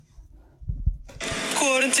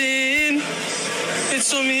quarantine. It's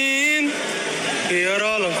so mean. We are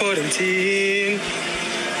all on quarantine.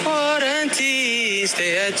 Quarantine.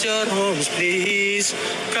 Stay at your homes, please.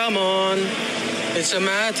 Come on. It's a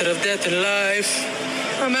matter of death and life.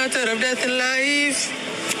 A matter of death and life.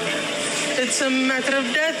 It's a matter of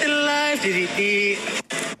death and life.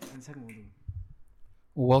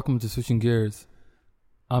 Welcome to Switching Gears.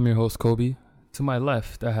 I'm your host, Kobe. To my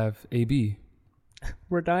left, I have AB.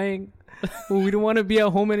 We're dying. We don't want to be at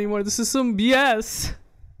home anymore. This is some BS.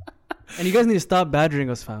 And you guys need to stop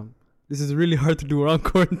badgering us, fam. This is really hard to do. We're on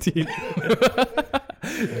quarantine.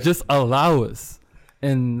 Just allow us.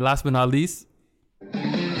 And last but not least,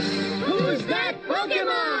 Who's that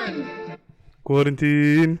Pokemon?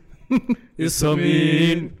 Quarantine. It's so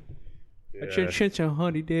mean. A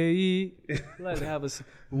holiday. Like they have us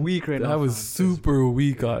weak right now. that was super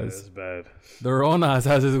weak, guys. That's bad. The Ronas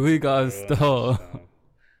has his weak, guys, still.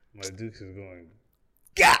 My Dukes is going.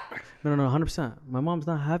 No, 100%. My mom's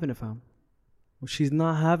not having it, fam. She's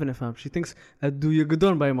not having it, fam. She thinks I do you good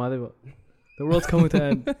on by mother. The world's coming to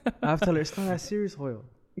end. I have to tell her it's not that serious, Hoyle.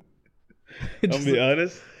 I'll be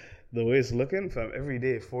honest. The way it's looking, fam, every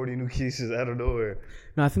day 40 new cases out of nowhere.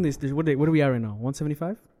 No, I think what are we at right now?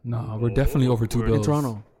 175? No, we're definitely over 2 we're bills. In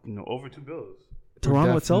Toronto. No, over 2 bills.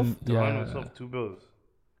 Toronto itself? Toronto Yeah. itself, 2 bills.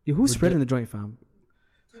 Yeah, who's spreading the joint, fam?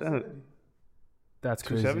 That's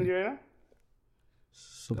crazy. 270 right now?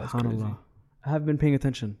 Subhanallah. I have been paying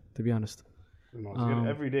attention, to be honest. No, it's good.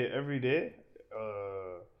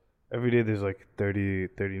 Every day there's like 30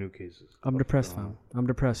 new cases. I'm depressed, fam. I'm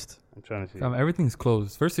depressed. I'm trying to see. Everything's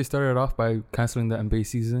closed. First, they started off by canceling the NBA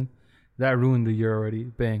season. That ruined the year already.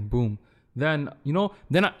 Bang, boom. Then,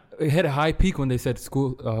 it hit a high peak when they said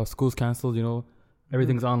school's canceled,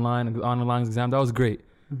 everything's online exam. That was great.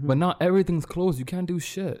 But now everything's closed. You can't do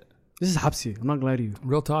shit. This is Hapsi. I'm not gonna lie to you.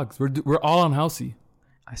 Real talks. We're all on housey.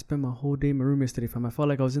 I spent my whole day in my room yesterday, fam. I felt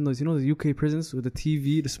like I was in those, the UK prisons with the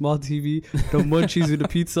TV, the small TV, the munchies with the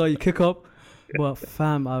pizza you kick up. But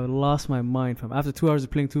fam, I lost my mind, fam. After 2 hours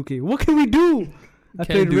of playing 2K, what can we do? I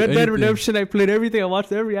played Red Dead Redemption. I played everything. I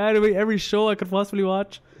watched every anime, every show I could possibly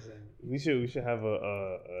watch. We should have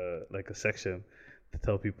a section to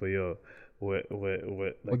tell people, yo, what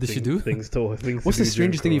did she do? Things What's the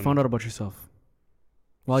strangest thing you found out about yourself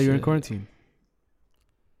while you're in quarantine?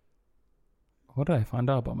 What did I find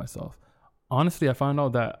out about myself? Honestly, I found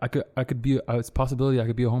out that I could be it's a possibility I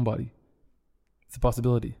could be a homebody. It's a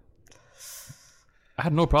possibility. I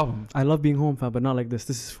had no problem. I love being home, fam, but not like this.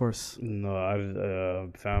 This is force. No,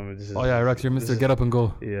 fam. This is, oh yeah, Rex, you're Mr. Get Up and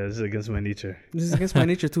Go. Yeah, this is against my nature. This is against my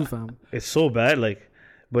nature too, fam. It's so bad,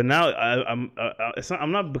 but now I'm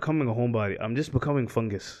not becoming a homebody. I'm just becoming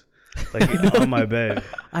fungus, on my bed.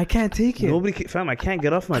 I can't take it. Fam, I can't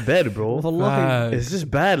get off my bed, bro. It's just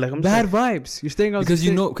bad. I'm bad vibes. You're staying out because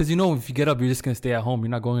you know if you get up, you're just gonna stay at home. You're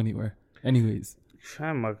not going anywhere. Anyways,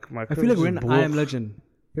 fam, my I feel like we're in I Am Legend.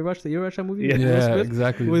 You ever watch that movie? Yeah,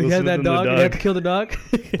 exactly. Where he had that dog, and he had to kill the dog.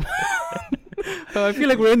 I feel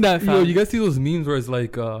like we're in that, fam. Yo, you guys see those memes where it's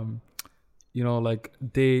like,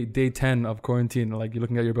 day 10 of quarantine, like you're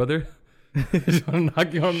looking at your brother. You want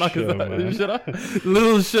to knock his shut up.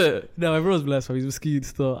 Little shit. No, my bro's blessed, fam. He's skied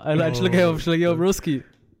still. I actually look at him. She's like, yo, broski,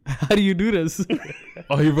 how do you do this?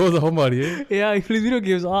 Oh, your bro's a homebody, eh? Yeah, he plays video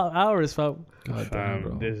games all hours, fam. God damn,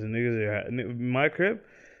 bro. There's niggas in my crib.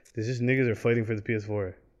 There's just niggas are fighting for the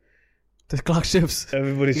PS4. The clock shifts.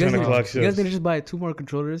 Everybody's trying to clock shifts. You guys need to just buy 2 more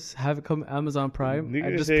controllers, have it come Amazon Prime,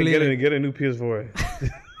 and just say play get a new PS4.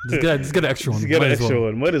 just get an extra one. Just get an extra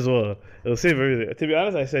one. Might as well. It'll save everything. To be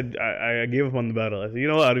honest, I said I gave up on the battle. I said, you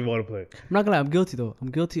know what? I don't even want to play. I'm not gonna lie. I'm guilty though. I'm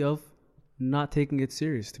guilty of not taking it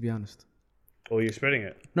serious. To be honest. Oh, you're spreading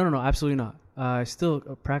it? No, absolutely not. I still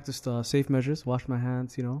practiced safe measures. Wash my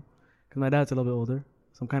hands. Because my dad's a little bit older,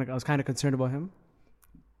 so I was kind of concerned about him.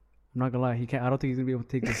 I'm not gonna lie, he can't. I don't think he's gonna be able to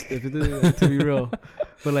take this to be real.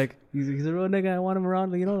 But he's a real nigga. I want him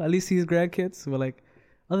around. At least see his grandkids. But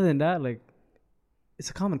other than that, it's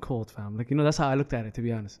a common cold, fam. That's how I looked at it. To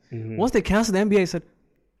be honest, once they canceled the NBA, I said,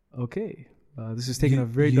 okay, this is taking a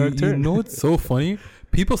very dark turn. You know what's so funny?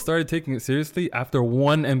 People started taking it seriously after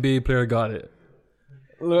one NBA player got it.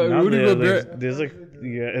 There's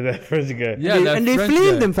that first guy. Yeah, they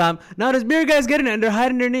flamed him, fam. Now this beer guy's getting it and they're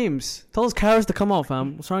hiding their names. Tell those cowards to come out,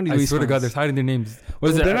 fam. What's wrong with these I swear to God, they're hiding their names.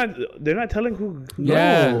 What is it? They're not telling who.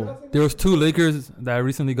 Yeah, no. There was 2 Lakers that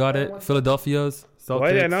recently got it. Philadelphia's. Celtics.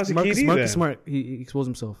 Why did they announce KD Marcus Smart. He exposed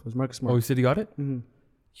himself. It was Marcus Smart. Oh, he said he got it? Mm-hmm.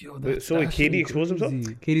 Yo, so KD exposed himself?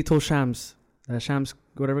 KD told Shams,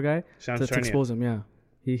 whatever guy, to expose him. Yeah,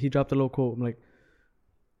 he dropped a little quote. I'm like,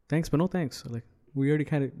 thanks, but no thanks. We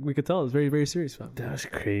already we could tell it's very, very serious, fam. That's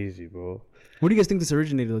crazy, bro. Where do you guys think this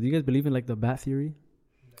originated, though? Do you guys believe in like the bat theory?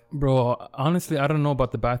 Bro, honestly, I don't know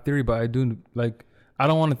about the bat theory, but I do like. I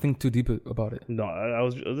don't want to think too deep about it. No, I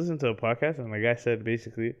was listening to a podcast and the guy said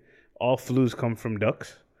basically all flus come from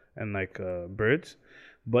ducks and like birds,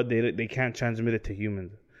 but they can't transmit it to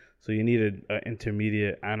humans. So you need an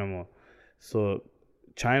intermediate animal. So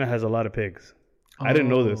China has a lot of pigs. I didn't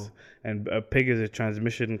know this. And a pig is a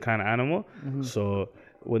transmission kind of animal. So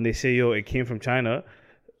when they say, yo, it came from China,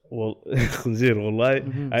 well,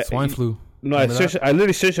 Swine flu. No, I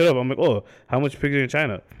literally searched it up. I'm like, oh, how much pigs are in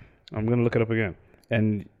China? I'm going to look it up again.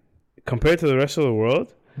 And compared to the rest of the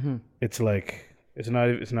world, it's like, it's not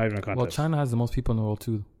even a contest. Well, China has the most people in the world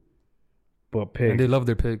too. But pigs. And they love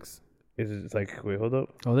their pigs. It's like, wait, hold up.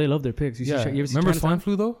 Oh, they love their pigs. You Yeah. see, you ever see Remember Chinatown? swine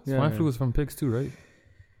flu though? Yeah, Swine yeah. flu was from pigs too, right?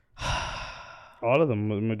 All of them,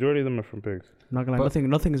 the majority of them are from pigs. I'm not gonna lie, But-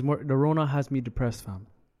 nothing is more. The Rona has me depressed, fam.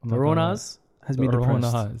 I'm The not gonna lie. Ronas has me The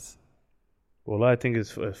depressed. Ronas. Well, I think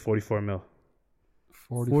it's 44 mil.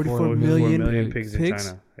 44 44 million million pigs in pigs?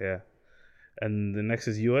 China. Yeah. And the next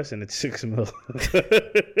is US and it's 6 mil.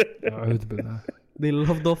 They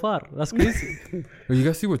love Dhofar. That's crazy. Well, you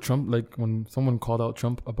guys see what Trump, like when someone called out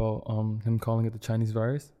Trump about him calling it the Chinese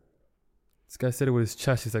virus? This guy said it with his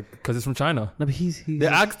chest. He's like, because it's from China. No, but he's They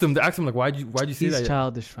asked him like, why'd you say he's that?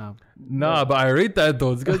 childish, fam. Nah, but I rate that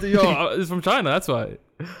though. It's because it's from China. That's why.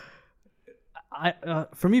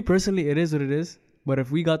 For me personally, it is what it is. But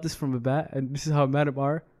if we got this from a bat, and this is how mad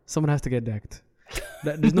are, someone has to get decked.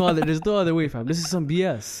 There's no other way, fam. This is some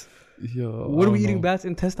BS. Yo, What I are we don't eating know. bats'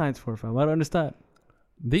 intestines for, fam? I don't understand.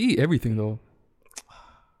 They eat everything though.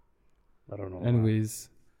 I don't know. Anyways,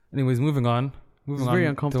 moving on. Moving It's on very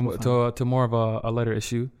uncomfortable, to more of a lighter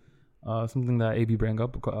issue. Something that AB bring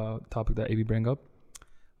up. Topic that AB bring up.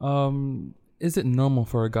 Is it normal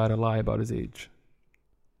for a guy to lie about his age?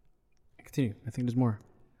 Continue. I think there's more.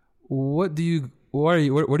 What are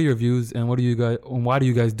your views and why do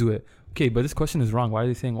you guys do it? Okay, but this question is wrong. Why are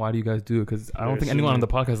they saying why do you guys do it? Because I don't think anyone on the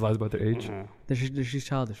podcast lies about their age. She's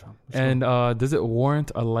childish, fam. And does it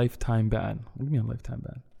warrant a lifetime ban? What do you mean a lifetime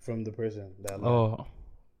ban? From the person that lied. Oh,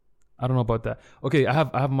 I don't know about that. Okay, I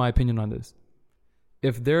have my opinion on this.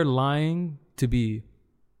 If they're lying to be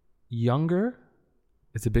younger,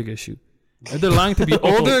 it's a big issue. If they're lying to be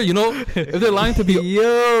older, if they're lying to be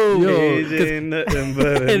Age ain't nothing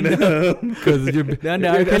but a numb. because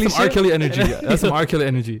that's some R. Kelly energy. That's some R. Kelly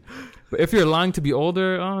energy. But if you're lying to be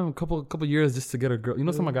older, a couple years just to get a girl,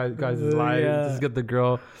 some guys lie just to get the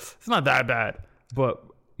girl. It's not that bad. But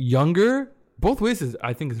younger, both ways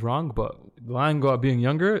I think is wrong. But lying about being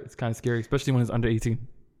younger, it's kind of scary, especially when it's under 18.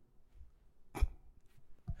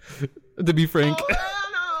 To be frank.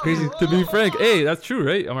 Crazy. To be frank, hey, that's true,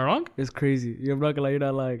 right? Am I wrong? It's crazy. I'm not gonna lie, you're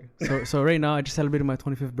not lying. So right now, I just celebrated my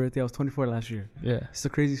 25th birthday. I was 24 last year. Yeah.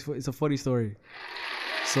 It's a funny story.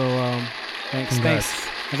 So thanks, Congrats.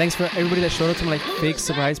 and thanks for everybody that showed up to my like fake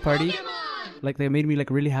surprise party. Like they made me like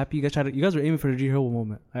really happy. You guys were aiming for the G Herbo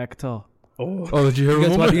moment. I could tell. Oh, did you hear You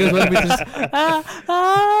guys, about you guys wanted me to just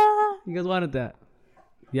You guys wanted that.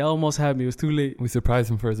 Yeah, almost had me. It was too late. We surprised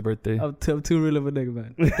him for his birthday. I'm too real of a nigga,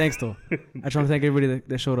 man. Thanks though. I just want to thank everybody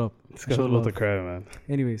that showed up. This guy's Showed about to love. cry, man.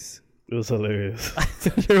 Anyways, It was hilarious.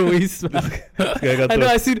 your waist, man. This guy got I know.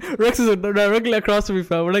 the, I see Rex is directly across from me,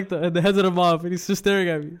 fam. We're like the heads of the mob, and he's just staring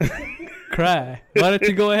at me. Cry. Why don't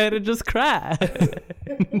you go ahead and just cry?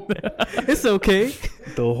 It's okay.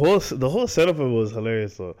 the whole setup of it was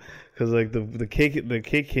hilarious though, because like the cake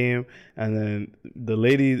came and then the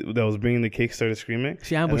lady that was bringing the cake started screaming.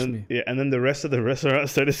 She ambushed and then, me. Yeah, and then the rest of the restaurant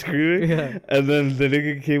started screaming. Yeah. And then the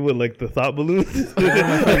nigga came with like the thought balloons. I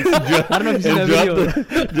don't know if you see that video.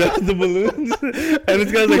 dropped the balloons. And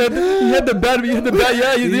this guy's like, You had the bad you had the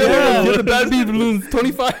bad beat balloons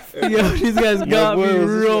 25. Yo, these guys got me boy was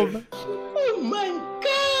just real. like- Oh my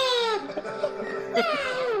God!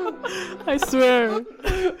 I swear.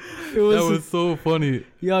 It was, That was so funny.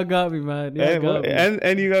 y'all got me, man. Y'all got me.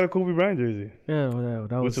 and you got a Kobe Bryant jersey, Yeah, well,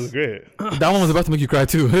 that which was. was great. That one was about to make you cry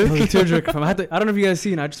too. It was a tearjerker, fam. I don't know if you guys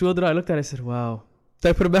seen. I just wheeled it out. I looked at it. I said, "Wow." So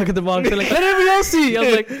I put it back in the box. They're like, "Let everybody else see." I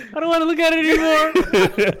was like, "I don't want to look at it anymore.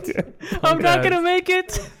 I'm not gonna make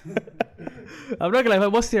it." I'm not gonna lie. If I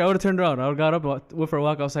was here, I would have turned around. I would have got up, went for a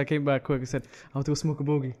walk outside, came back quick, and said, "I want to go smoke a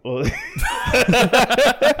bogey." Well,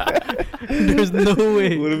 There's no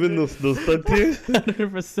way. would have been those thug tears.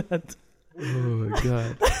 100%. Oh my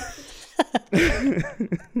god.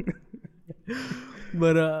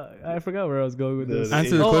 But I forgot where I was going with this.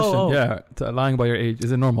 Answer the Oh, question. oh, oh. Yeah, to lying about your age.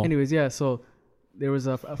 Is it normal? Anyways, yeah. So there was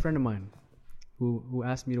a friend of mine who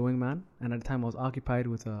asked me to wingman, and at the time I was occupied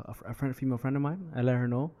with a female friend of mine. I let her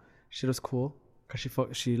know. Shit was cool.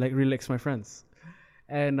 because she like really likes my friends,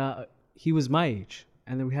 and he was my age,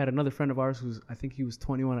 and then we had another friend of ours who's I think he was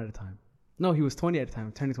 21 at the time. No, he was 20 at the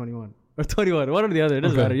time, turning 21 or 21, one or the other. It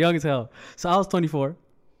doesn't Okay. matter. Young as hell. So I was 24,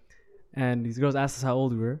 and these girls asked us how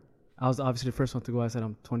old we were. I was obviously the first one to go. I said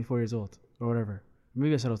I'm 24 years old or whatever.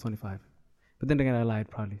 Maybe I said I was 25. But then again, I lied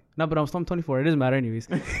probably. No, but I'm 24. It doesn't matter anyways.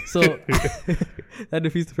 So that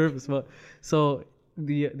defeats the purpose. But so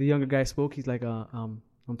the younger guy spoke. He's like, I'm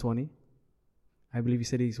 20. I believe he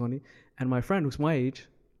said he's 20. And my friend, who's my age,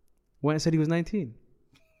 went and said he was 19.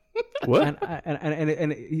 What?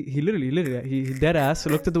 And he literally he dead ass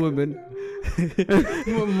looked at the women.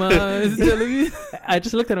 Mama is telling me. I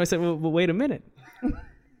just looked at him. I said, well, wait a minute.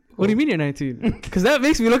 What do you mean you're 19? Because that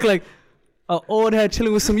makes me look like an old head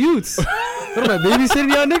chilling with some youths. What am I, babysitting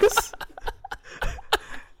y'all niggas?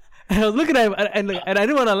 And I was looking at him, and I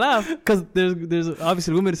didn't want to laugh because there's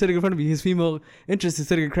obviously a woman sitting in front of me. His female interest is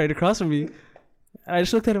sitting right across from me. And I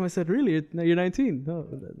just looked at him. I said, "Really? You're 19? No,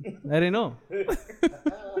 I didn't know."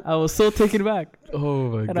 I was so taken aback, Oh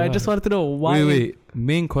my god. and I just wanted to know why. Wait.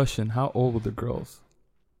 Main question: how old were the girls?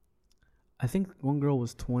 I think one girl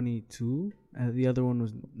was 22, and the other one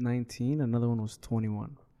was 19. Another one was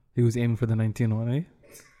 21. He was aiming for the 19 one, eh?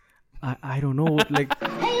 I don't know what like.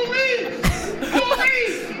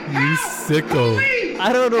 You sicko.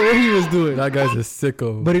 I don't know what he was doing. That guy's a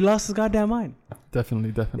sicko. But he lost his goddamn mind.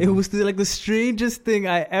 Definitely. It was like the strangest thing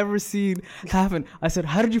I ever seen happen. I said,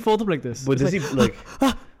 "How did you fold up like this?" But It's does he like?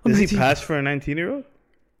 I'm Does he 19. pass for a 19-year-old?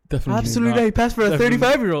 Definitely Absolutely not. not. He passed for a Definitely.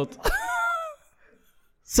 35-year-old.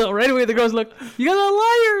 So right away the girl's like, "You guys are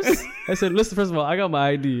liars." I said, "Listen, first of all, I got my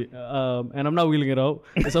ID, and I'm not wheeling it out.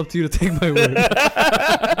 It's up to you to take my word.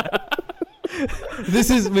 This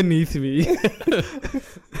is beneath me.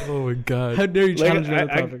 Oh my god. How dare you Like challenge me on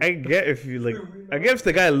the topic?" I get if you like. I get if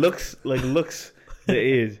the guy looks the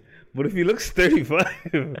age, but if he looks 35,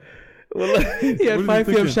 well, like, He had What are you 5 p.m.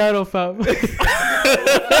 thinking? shadow fam.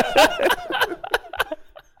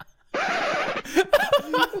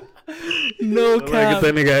 No like, get cap.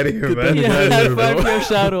 that nigga out of here, man. He nigga had out of here, 5 bro. p.m.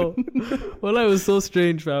 shadow. Well, that was so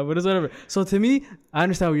strange, fam. But it's whatever. So to me, I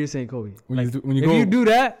understand what you're saying, Kobe. When Like, you if go, you do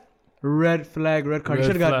that, red flag, red card. You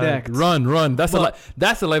red should have got flag. decked. Run. That's But-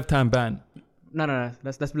 that's a lifetime ban. No.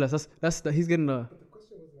 That's blessed. He's getting a.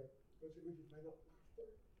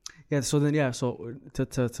 Yeah. So then, yeah. So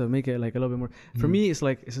to make it like a little bit more, for me, it's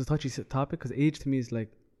like it's a touchy topic because age to me is like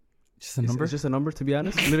Just a number. It's just a number, to be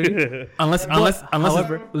honest. Literally. unless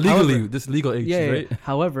however- it's legally, however- this legal age, Yeah. right?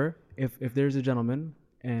 However, if there's a gentleman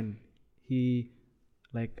and he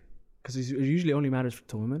like, because it usually only matters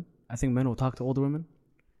to women. I think men will talk to older women,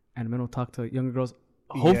 and men will talk to younger girls.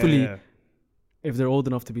 Hopefully, Yeah. if they're old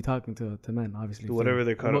enough to be talking to men, obviously. To whatever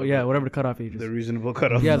their cutoff- Yeah, whatever the cutoff age is. The reasonable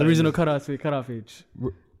cutoff. Yeah, the line reasonable is- cutoff age.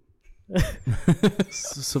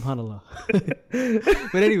 Subhanallah.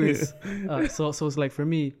 But anyways, so it's like for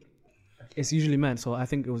me, it's usually men. So I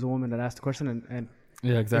think it was a woman that asked the question, and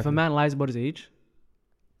Yeah, if exactly. a man lies about his age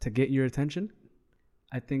to get your attention,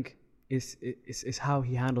 I think it's how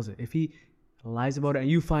he handles it. If he lies about it and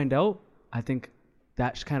you find out, I think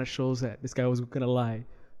that kind of shows that this guy was gonna lie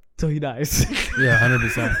till he dies. Yeah,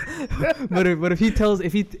 100%. but if he tells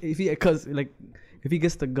if he because like if he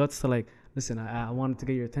gets the guts to like, listen, I wanted to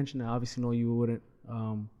get your attention. I obviously know you wouldn't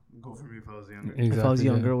Go for me if I was younger. Exactly, if I was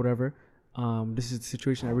younger yeah. or whatever. This is the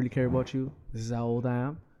situation. I really care about you. This is how old I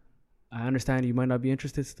am. I understand you might not be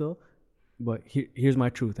interested still, but here's my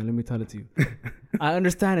truth, and let me tell it to you. I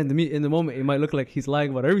understand in the moment it might look like he's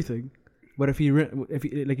lying about everything, but if he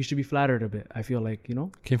like, you should be flattered a bit. I feel like, you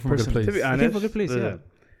know, Came from a good Person. place. To be It came honest, from a good place, listen,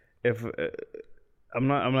 if I'm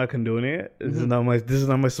not condoning it. This is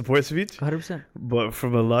not my support speech. 100%. But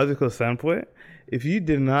from a logical standpoint, if you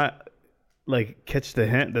did not like catch the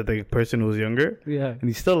hint that the person was younger Yeah. and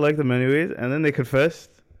you still liked them anyways, and then they confessed,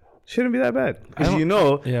 shouldn't be that bad I because don't- you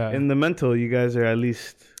know Yeah. in the mental you guys are at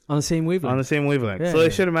least On the same wavelength. on the same wavelength, Yeah, so yeah.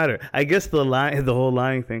 it shouldn't matter. I guess the whole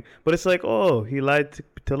lying thing, but it's like, oh, he lied to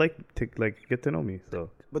get to know me. So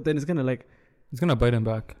But then it's gonna like, It's gonna bite him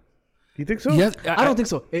back. you think so? Yes, I don't think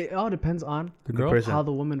so. It all depends on The girl. person. how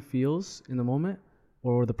the woman feels in the moment,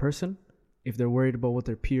 or the person, if they're worried about what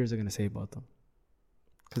their peers are gonna say about them.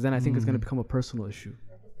 Because then I think it's gonna become a personal issue.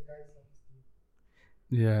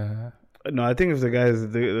 Yeah. No, I think if I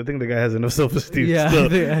think the guy has enough self-esteem. Yeah.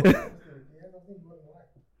 Still.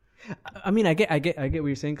 I mean, I get what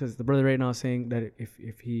you're saying, because the brother right now is saying that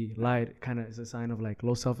if he lied, kind of is a sign of like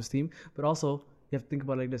low self-esteem. But also, you have to think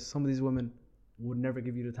about it like this: some of these women would never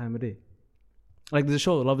give you the time of day. Like the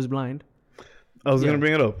show Love Is Blind. I was Yeah. gonna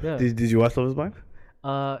bring it up. Yeah. Did you watch Love Is Blind?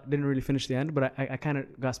 Didn't really finish the end, but I kind of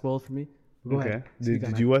got spoiled for me. Go Okay. ahead. Speak on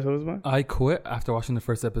Did that. you watch Osman? I quit after watching the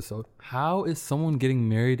first episode. How is someone getting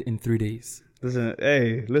married in 3 days?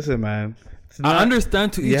 Listen, man. It's I not-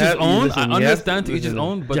 understand to you each his have- you own. listen, I you have- understand to each his listen.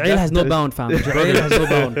 own. But Jail has no that's- bound, fam. Jail has no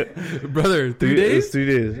bound. brother, 3 It was days. 3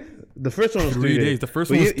 days. The first one was 3 days. The first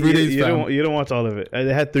But one was 3 days. You fam. don't watch all of it.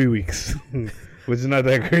 They had 3 weeks, which is not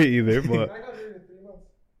that great either. But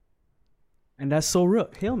And that's so real.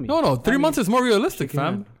 Hail me. No, 3 months is more realistic,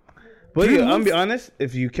 fam. But 3 yeah, I'm months? be honest.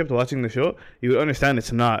 If you kept watching the show, you would understand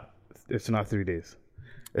it's not 3 days.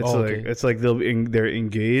 It's Oh, like okay. it's like they're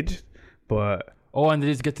engaged, but Oh, and they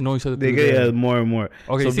just get to know each other. they through get the- more and more.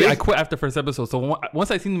 Okay, So see, I basi- quit after first episode. So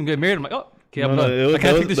once I seen them get married, I'm like, oh, okay, I'm No, done. I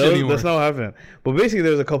can't take this shit anymore. That's not what happened. But basically,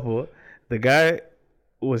 there was a couple. The guy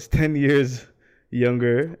was 10 years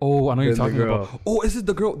younger. Oh, I know you're Then the talking girl. about. Oh, is it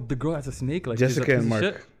the girl? The girl that's a snake, like she's Jessica a and piece Mark.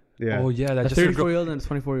 of shit? Yeah. Oh yeah, A that Jessica girl. 34-year-old and a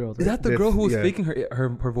 24-year-old. Is that the That's- girl who was yeah. faking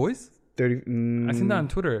her voice? 30. I seen that on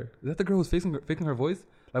Twitter. Is that the girl who's faking her voice?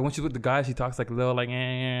 Like when she's with the guy, she talks like a little like,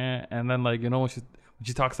 and then like when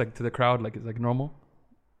she talks like to the crowd, like it's like normal,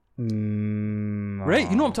 right?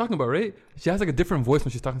 You know what I'm talking about, right? She has like a different voice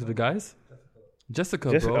when she's talking to the guys. Jessica,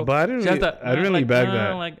 bro. But I didn't She has really, that, I didn't really like, bag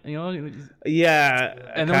that. like Yeah.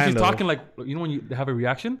 and then when she's kind of. talking like when you have a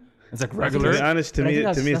reaction, it's like To regular. be honest, to But I me, think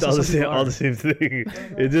that's- it's that's all how the some same, people all are. the same thing.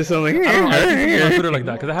 It just sounds like. I don't know. I seen something on Twitter like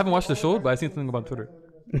that because I haven't watched the show, but I seen something about Twitter.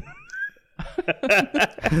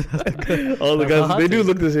 All the Like guys, a they hot do take.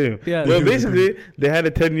 look the same. Yeah, Well, they do. basically, they had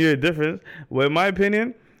a 10-year difference. Well, in my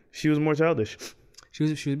opinion, she was more childish. She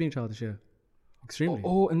was being childish, yeah. Extremely.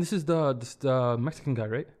 Oh, and this is the Mexican guy,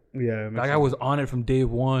 right? Yeah. That guy was on it from day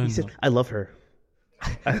one. He said, "I love her."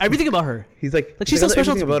 Everything about her. He's like Like, she's I so love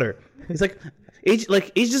special everything to about her. He's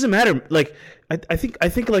like, age doesn't matter. Like, I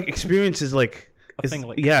think like experience is like, thing,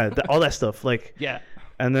 like- all that stuff. Like, Yeah.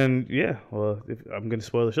 and then well, if I'm gonna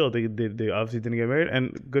spoil the show. They obviously didn't get married, and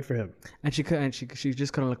good for him. And she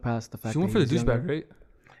just couldn't look past the fact She went that for he the was douchebag, younger. right?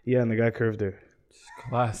 Yeah, and the guy curved her.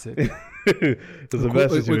 Classic. It was a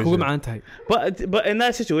bad situation. ويكون معاه انتهي. But in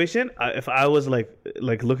that situation, if I was like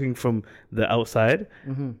looking from the outside,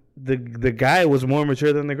 the guy was more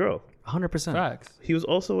mature than the girl. 100%. Facts. He was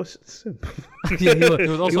also a simp. Yeah, he was, He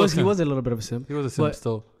was also a he simp. was a little bit of a simp. He was a simp But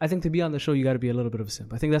still. I think to be on the show, you got to be a little bit of a simp.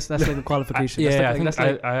 I think that's like a qualification. Yeah, That's I think that's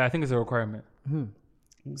like, I think it's a requirement.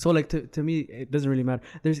 so like to me, it doesn't really matter.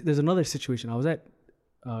 There's another situation. I was at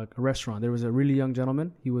a restaurant. There was a really young gentleman.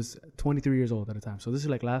 He was 23 years old at the time. So this is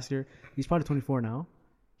like last year. He's probably 24 now.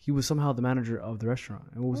 He was somehow the manager of the restaurant.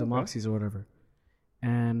 And it was a Moxie's or whatever.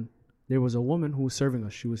 And there was a woman who was serving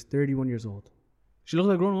us. She was 31 years old. She looked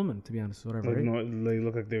like a grown woman, to be honest. Whatever. Like, Right? no, they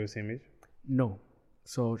look like they were the same age. No.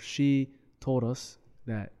 So she told us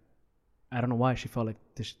that I don't know why she felt like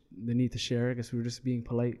the need to share. I guess we were just being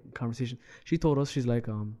polite in conversation. She told us she's like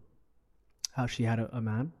how she had a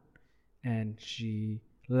man and she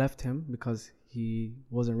left him because he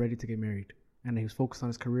wasn't ready to get married and he was focused on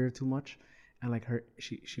his career too much and like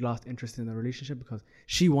she lost interest in the relationship because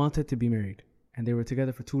she wanted to be married and they were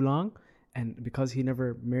together for too long and because he never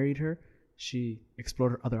married her, she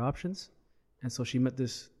explored her other options. And so she met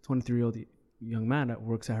this 23-year-old young man that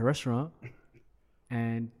works at her restaurant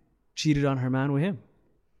and cheated on her man with him.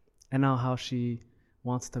 And now how she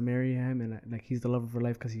wants to marry him and like he's the love of her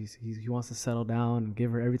life because he wants to settle down and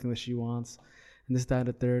give her everything that she wants and this, that, and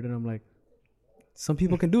the third. And I'm like, some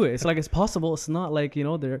people can do it. It's like it's possible. It's not like,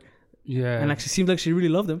 they're... Yeah. And like she seemed like she really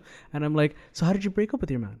loved him. And I'm like, so how did you break up with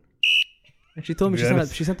your man? And she told me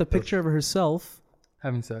she sent a picture of herself,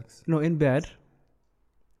 having sex. in bed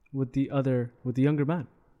with the younger man.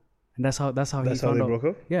 And that's how he That's how found they out. broke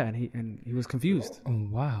up. Yeah, and he was confused. Oh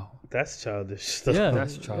wow. That's childish stuff. Yeah,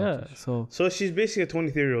 That's childish. Yeah, so So she's basically a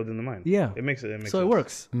 23-year-old in the mind. yeah, It makes it. so it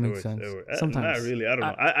works. It makes sense. Sometimes. Not really. I don't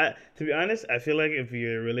know. I to be honest, I feel like if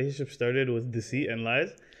your relationship started with deceit and lies,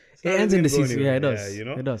 it's It not ends in really gonna go deceit. Yeah, it anywhere. does.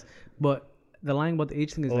 Yeah, It does. But the lying about the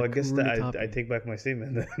age thing is Oh, like I guess really that toppy. I take back my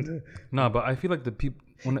statement. Then. No, but I feel like the people.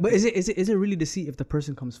 But is it really deceit if the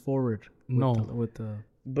person comes forward? No. With the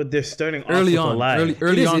But they're starting Early off with on, a lie.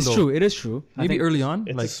 early on it's though. true. It is true. I Maybe think early on,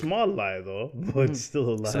 It's like a small lie though, but it's still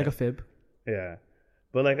a lie. it's like a fib. Yeah,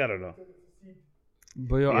 but like I don't know.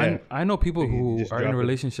 But yo, Yeah. I know people You who just are in drop it.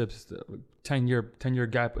 relationships 10-year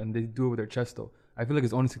gap and they do it with their chest though. I feel like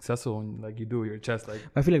it's only successful when like you do it with your chest. Like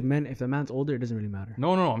I feel like men, if the man's older, it doesn't really matter, no,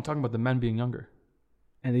 I'm talking about the men being younger.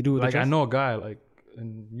 and they do it with Like their I chest. know a guy like, and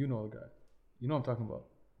you know a guy, you know what I'm talking about.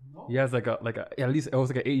 He has like a at least it was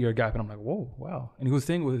like an 8-year gap, and I'm like, whoa, wow. And he was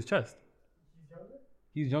saying with his chest.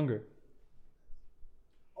 He's younger.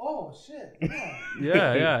 Oh shit!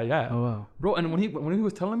 Yeah. Oh wow. Bro, and when he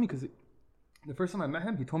was telling me, because the first time I met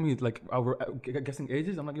him, he told me like I were guessing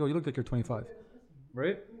ages. I'm like, yo, you look like you're 25,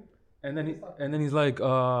 right? And then he's like,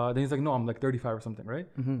 no, I'm like 35 or something, right?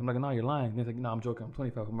 I'm like, no, you're lying. And he's like, no, I'm joking. I'm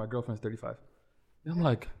 25. My girlfriend's 35. And I'm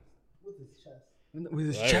like, with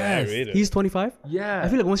his I chest. read it. He's 25. Yeah. I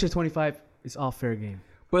feel like once you're 25, it's all fair game.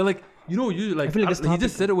 But like, you know, you like, I feel like this he topic-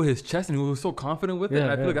 just said it with his chest and he was so confident with it. Yeah,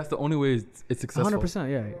 And I feel yeah. like that's the only way it's successful. 100%.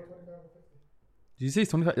 Yeah. Did you say he's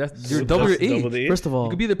 25? You're So double your that's age. double the age? First of all, You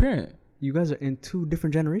could be the parent. you guys are in 2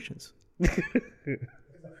 different generations.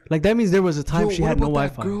 Like that means there was a time she what had no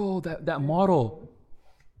about Wi-Fi. that girl, that model,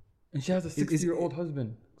 and she has a 60-year-old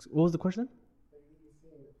husband. What was the question?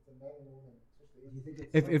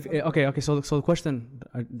 If okay. So the question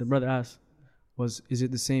the brother asked was, is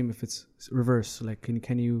it the same if it's reverse? Like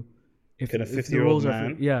can you if Can a if the 50-year-old roles are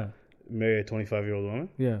man- yeah Marry a 25-year-old woman?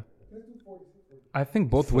 yeah. I think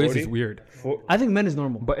both ways 40? is weird, I think men is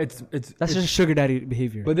normal. but it's That's just sugar daddy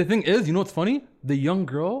behavior. But the thing is, you know what's funny? The young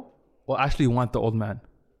girl will actually want the old man.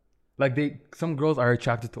 Like some girls are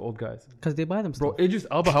attracted to old guys. Because they buy them Bro, stuff. Idris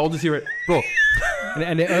Elba, how old is he right? Bro,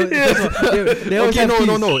 And they always okay, have keys.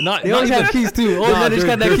 no, not They always even- have keys too. Oh, Nah, man, they just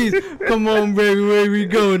got that keys. Come on, baby, where we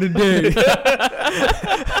going today?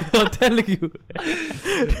 I'm telling you.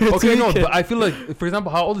 Okay, no, but I feel like, for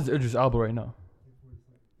example, how old is Idris Elba right now?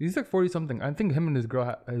 He's like 40 something. I think him and his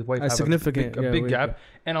wife have significant, a yeah, big wait, gap.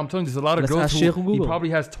 And I'm telling you, there's a lot of Let's girls ask who Sheikh he Google. probably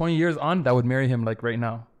has 20 years on that would marry him like right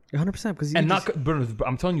now. 100% because And not, but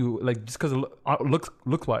I'm telling you, like just because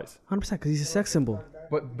looks wise. 100% because he's a sex symbol.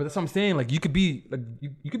 But that's what I'm saying. Like you could be like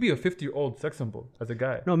you could be a 50-year-old sex symbol as a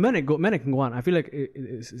guy. No, men can go on. I feel like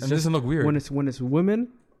it's And just it doesn't look weird. when it's women,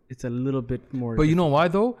 it's a little bit more. But you know why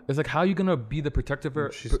though? It's like how you gonna be the protector of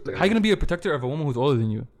how you gonna be a protector of a woman who's older than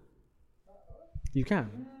you? you can.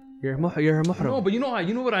 You're her muhram. No, but you know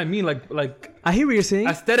what I mean. Like I hear what you're saying,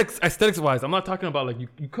 aesthetics wise. I'm not talking about like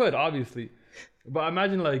you could obviously, but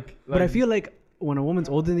imagine like. but I feel like when a woman's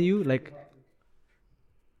older than you, like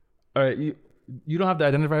All right, you don't have to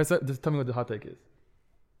identify yourself. Just tell me what the hot take is.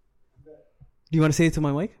 do you want to say it to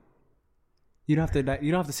my mic? You don't have to.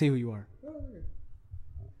 You don't have to say who you are.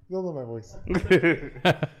 You'll know my voice.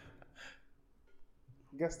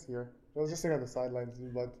 Guest here. I was just sitting on the sidelines,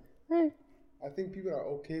 but I think people are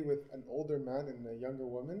okay with an older man and a younger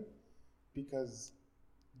woman because,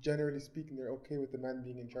 generally speaking, they're okay with the man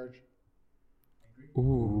being in charge.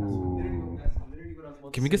 Ooh.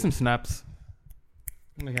 Can we get some snaps?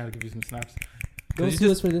 I gotta give you some snaps. Don't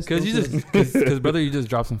sue us for this. Because brother, you just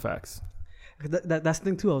dropped some facts. That's the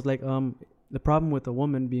thing too. I was like, the problem with a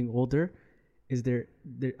woman being older is there.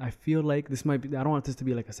 I feel like this might be. I don't want this to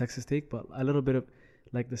be like a sexist take, but a little bit of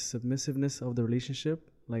like the submissiveness of the relationship,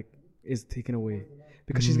 like, is taken away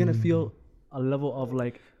because she's gonna feel a level of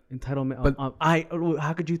like entitlement. But-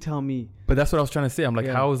 How could you tell me? But that's what I was trying to say. I'm like,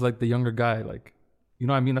 Yeah. how is like the younger guy like, you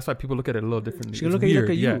know what I mean? That's why people look at it a little differently. She gonna It's look weird,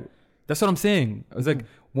 at you. yeah. That's what I'm saying. It's like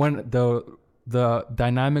when the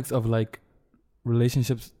dynamics of like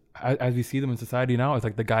relationships as we see them in society now, it's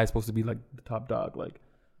like the guy's supposed to be like the top dog, like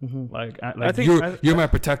I think- you're my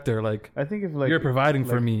protector, like I think if like you're providing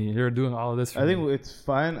for like- me, you're doing all of this. For I think me. it's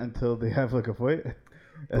fine until they have like a fight.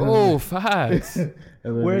 Oh, facts. And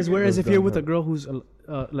then Whereas it goes if you're with a downhill. girl who's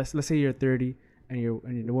let's say you're 30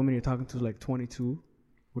 and the woman you're talking to is like 22,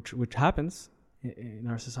 which happens in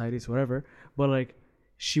our societies, whatever. But like,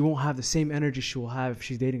 she won't have the same energy she will have if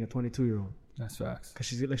she's dating a 22-year-old. That's facts. Cause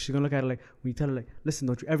she's gonna look at it like, when you tell her like, listen,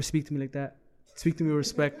 don't you ever speak to me like that. Speak to me with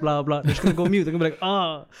respect, blah blah. They're just gonna go mute. They're gonna be like,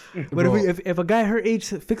 ah. But Bro. if a guy her age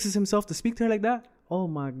fixes himself to speak to her like that, oh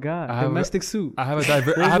my god, I have domestic suit. I have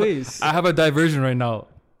ways. I have a diversion right now.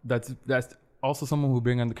 That's also someone who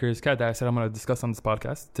bring on the Curious Cat that I said I'm gonna discuss on this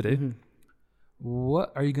podcast today. Mm-hmm.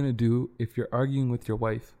 What are you gonna do if you're arguing with your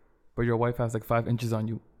wife, but your wife has like 5 inches on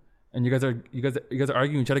you, and you guys are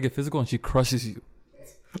arguing and try to get physical, and she crushes you?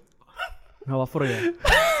 والله فريا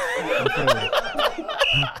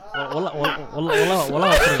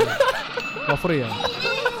والله فريا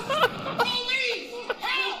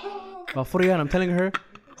I'm telling her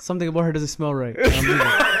something about her doesn't smell right. I'm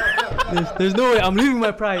leaving. There's no way. I'm leaving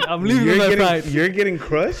my pride. I'm leaving You're my getting, pride. you're getting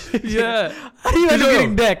crushed. Yeah. How do you end up Yo.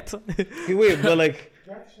 getting decked? Okay, wait, but like,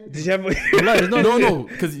 did you have a, No,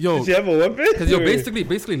 because did you have a weapon? Or-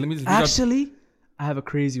 basically, let me just Actually, I have a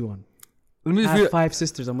crazy one. let me I just have read, 5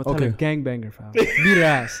 sisters. I'm gonna tell her Okay. gangbanger, fam. Beat her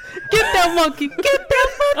ass. Get that monkey. Get that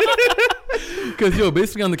monkey. because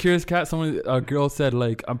basically on the Curious Cat, a girl said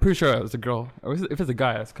like, I'm pretty sure it was a girl, or if it's a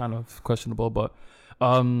guy, that's kind of questionable. But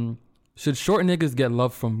should short niggas get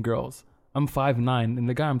love from girls? I'm 5'9", and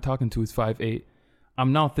the guy I'm talking to is 5'8".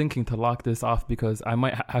 I'm now thinking to lock this off because I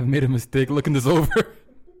might have made a mistake looking this over.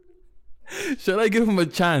 Should I give him a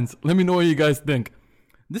chance? Let me know what you guys think.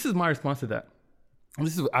 This is my response to that. And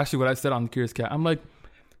this is actually what I said on the Curious Cat. I'm like,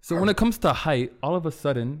 So when it comes to height, all of a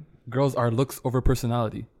sudden, girls are looks over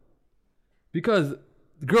personality. Because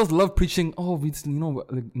girls love preaching, oh, we just,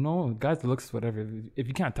 guys looks whatever. If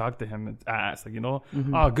you can't talk to him, it's ass. Like,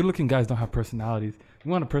 oh, good looking guys don't have personalities.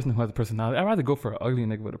 You want a person who has a personality. I'd rather go for an ugly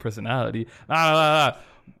nigga with a personality.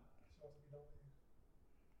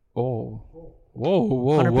 Oh. Whoa.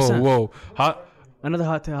 100%. Hot. Another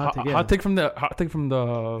hot take. Yeah. Hot take from the guest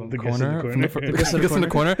in corner. the corner. From the guest in the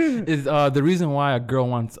corner is the reason why a girl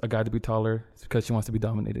wants a guy to be taller is because she wants to be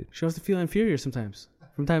dominated. She wants to feel inferior sometimes,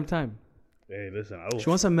 from time to time. Hey, listen, She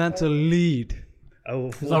wants a man to lead. I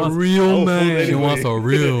will A real man. She wants a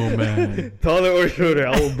real man. taller or shorter.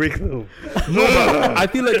 I will break them. No, but I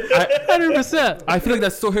feel like 100%. I feel like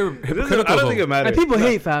that's so hypocritical. I don't think it though. matters. And people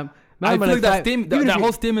hate, fam. I feel like that even if whole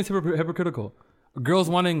you- statement is hypocritical. Girls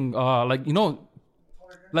wanting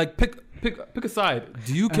pick a side.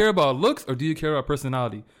 Do you care about looks or do you care about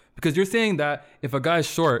personality? Because you're saying that if a guy's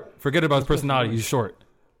short, forget about his personality. He's short.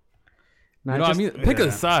 Nah, You know what I mean? Pick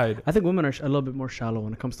a side. I think women are a little bit more shallow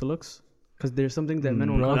when it comes to looks. Because there's something that men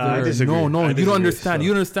won't Brother, I disagree. no, I you disagree. don't understand. So- You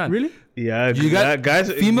don't understand. Really? Yeah, You got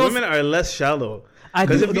guys. females- Women are less shallow. I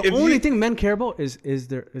 'Cause think if the you- if only you- thing men care about is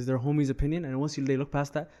their homie's opinion, and once they look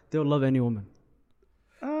past that, they'll love any woman.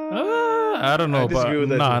 I don't know, but disagree with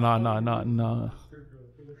that too. nah.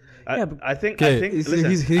 Yeah, but- I think. Okay. I think. He's- listen,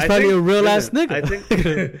 he's I probably think- a real ass listen,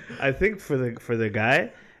 nigga. I think for the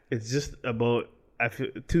guy, it's just about I feel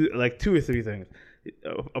two or three things.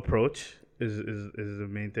 Approach is the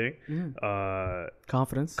main thing.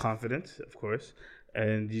 Confidence. Confidence, of course,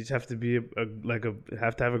 and you just have to be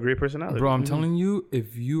have to have a great personality. Bro, I'm telling you,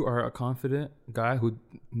 if you are a confident guy who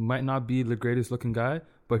might not be the greatest looking guy,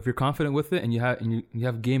 but if you're confident with it and you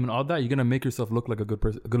have game and all that, you're gonna make yourself look like a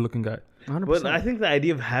good looking guy. 100%. But I think the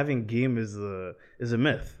idea of having game is a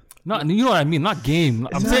myth. Not, you know what I mean? Not game.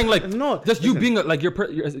 I'm saying like no, just you listen.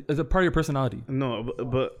 being as a part of your personality. No,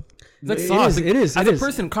 but It's like It sauce. is, Like, it is, As it a is.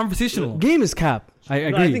 person, conversational. Game is cap. I no,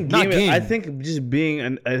 agree. I think Not game. I think just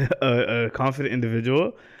being a confident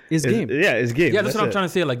individual Is game. Yeah, is game. Yeah, that's what I'm it. trying to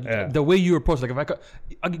say. Like Yeah. the way you approach, like if I could,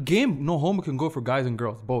 a game, no homo can go for guys and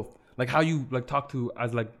girls both. Like how you like talk to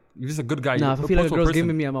as like you're just a good guy. Nah, you if I feel like a approach to girl's person.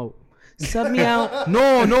 gaming me, I'm out. Sub me out.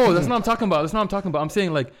 No, that's not what I'm talking about. That's not what I'm talking about. I'm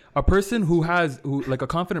saying like a person who like a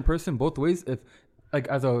confident person both ways. If like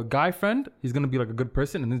as a guy friend, he's gonna be like a good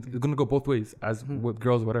person, and it's gonna go both ways as with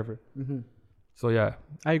girls, whatever. So yeah,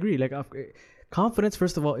 I agree. Like confidence,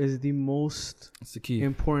 first of all, is the most it's the key.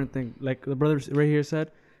 important thing. Like the brother right here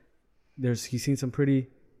said, he's seen some pretty,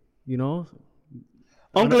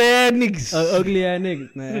 Ugly ass niggas. ugly ass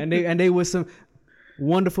niggas, man, and they with some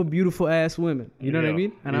wonderful, beautiful ass women. You know what I Yeah,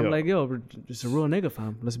 mean? And I'm yeah. like, yo, we're just a real nigga,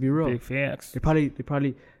 fam. Let's be real. Big facts. They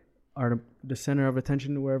probably are the center of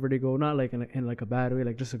attention wherever they go. Not like in like a bad way,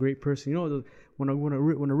 like just a great person. When a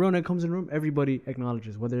real nigga comes in the room, everybody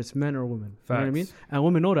acknowledges, whether it's men or women. You know what I mean? Facts. And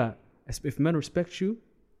women know that. If men respect you,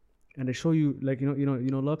 and they show you like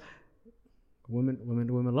love, women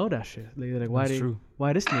love that shit. Like, they're like That's true.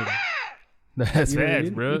 why this nigga? That's You know what I facts,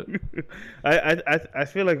 mean? bro. I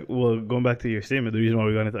feel like, well, going back to your statement, the reason why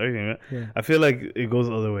we got into argument, Yeah. I feel like it goes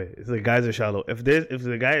the other way. It's like guys are shallow. If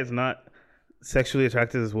the guy is not sexually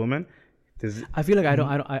attracted to this woman, there's I feel like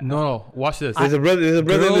I No, watch this. a brother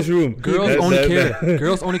in this room. Girls That- only that- care.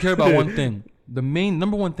 Girls only care about one thing. The main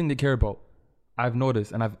number one thing they care about, I've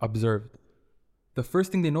noticed and I've observed. The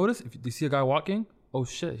first thing they notice if they see a guy walking, oh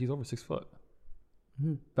shit, he's over 6 foot.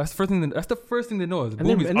 That's the first thing. That's the first thing they know. Is boom,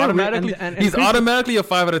 then- he's and then- automatically and he's crazy- automatically a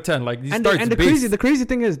 5 out of 10. Like he and starts the base. crazy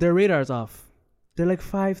thing is their radar's off. They're like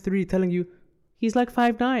 5'3", telling you he's like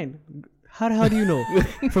 5'9". How the hell do you know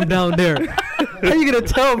from down there? How are you gonna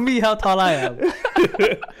tell me how tall I am?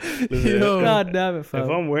 Listen, God damn it, if fam.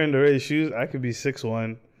 I'm wearing the right shoes, I could be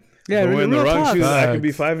 6'1". Yeah, if I'm wearing the real wrong talk. shoes, I could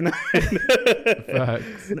be Facts. 5'9".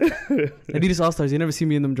 Facts. Adidas All Stars, you never see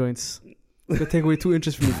me in them joints. It's gonna take away 2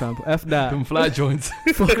 inches from me, fam. F that. Them flat joints.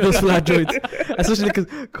 Fuck those flat joints. Especially because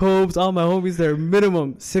Cobes, all my homies, they're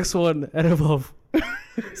minimum 6'1" and above.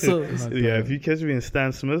 So Yeah, if you catch me in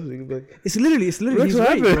Stan Smith, you can be like, it's literally What's he's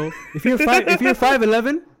right, happened? bro. If you're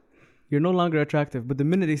 5'11", you're no longer attractive. But the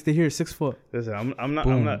minute they hear 6 foot, listen, I'm not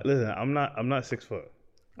Boom. 6 foot.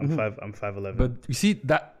 I'm 5'11". But you see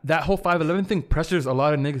that whole 5'11" thing pressures a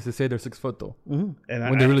lot of niggas to say they're 6 foot though. And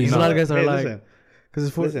when they're really there's a not. lot of guys that are like, listen, because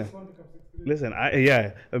it's listen.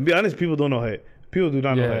 I'll be honest, people don't know height. People do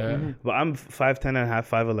not know Yeah. height. But I'm 5'10" and a half,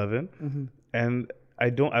 5'11", and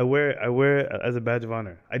I wear as a badge of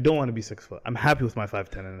honor. I don't want to be 6 foot. I'm happy with my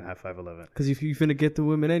 5'10" and a half, 5'11". because if you finna get the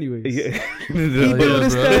women anyways. Yeah. Hell doing yeah,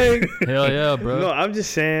 this bro. thing. Hell yeah, bro. No, I'm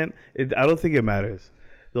just saying. I don't think it matters.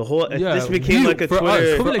 The whole Yeah, this became like a for Twitter us,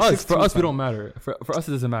 for Probably like us, for 16, us, we don't matter. For us,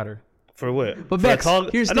 it doesn't matter. for what? But For a Bex, tall-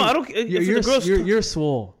 here's the no, thing. I don't. You're, Girls, you're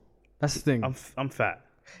swole. That's the thing. I'm fat.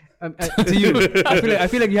 To you, I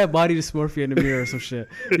feel like you have body dysmorphia in the mirror or some shit.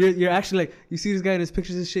 You're actually like, you see this guy in his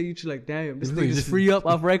pictures and shit. You're like, damn, this It's thing like is just- free up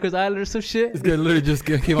off Rikers Island or some shit. This guy literally just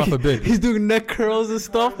came off a bed. He's doing neck curls and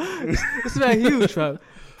stuff. This man huge, fam.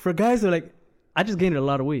 For guys that are like, I just gained a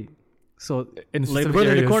lot of weight. So In like the specific brother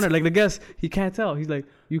in the areas. corner, like the guest, he can't tell. He's like,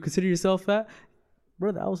 you consider yourself fat?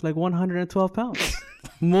 Brother, I was like 112 pounds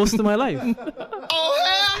most of my life.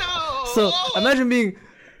 So imagine being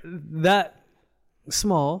that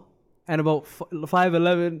small and about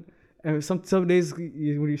 5'11", and some days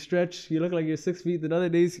when you stretch, you look like you're 6 feet. Then other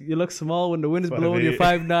days you look small when the wind is blowing. You're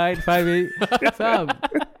 5'9", 5'8". Fam,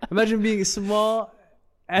 imagine being small,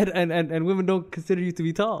 and women don't consider you to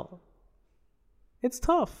be tall. It's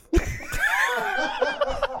tough.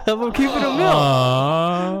 I'm keeping it real.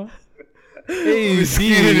 Aww. Hey, so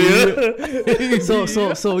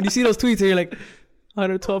when you see those tweets and you're like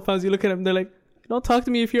 112 pounds, you look at them, they're like, don't talk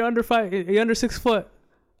to me if you're under 6 foot.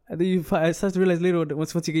 And then I start to realize later,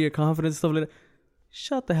 once you get your confidence stuff like that,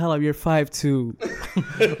 shut the hell up, you're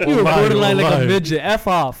 5'2". You were borderline like a midget. F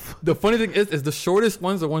off. The funny thing is the shortest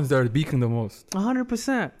ones are the ones that are beaking the most.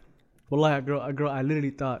 100%. Well, like a girl, I literally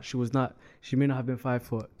thought she may not have been 5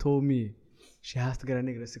 foot. Told me she has to get a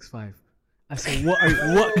nigga that's 6'5". I said,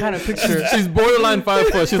 what kind of picture? She's borderline 5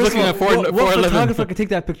 foot. She's looking at what 4'11". photographer can take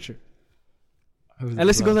that picture?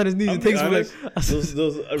 Unless he goes on his knees and takes me like.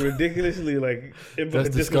 those are ridiculously like That's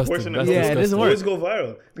disgusting. disproportionate. That's Yeah, it doesn't Always work. go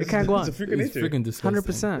viral. It can't go on. It's a freaking It's nature. freaking disgusting.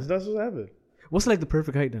 100%. It's not supposed to happen. What's like the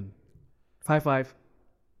perfect height then? 5'5".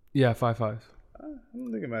 Yeah, 5'5". I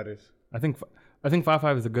don't think it matters. I think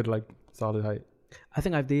 5'5" is a good like solid height. I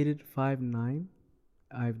think I've dated 5'9".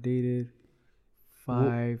 I've dated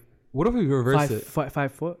 5 What if we reverse it?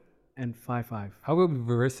 5 foot and 5'5". How would we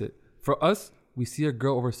reverse it? For us, we see a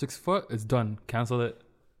girl over 6 foot, it's done. Cancel it.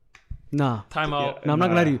 Nah. Time out. No, I'm not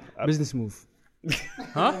gonna lie to you. Nah. Business move.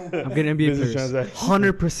 Huh? I'm getting NBA Business players. transaction.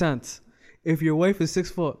 100%. If your wife is 6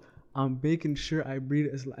 foot, I'm making sure I breed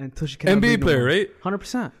it until she can't. NBA player, right?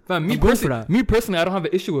 100%. Fam, I'm going for that. me personally, I don't have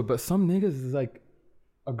an issue with, but some niggas is like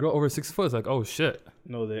a girl over 6 foot is like, oh shit.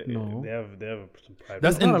 No, they No. have some private.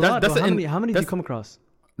 That's Not a in- lot, that's though. in- How many do you that's- come across?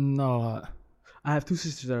 No. I have 2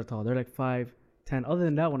 sisters that are tall. They're like 5'10". Other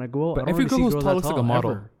than that, when I go out, But I don't every really girl see who's girls tall that looks like a tall,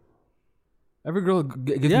 model. ever. Every girl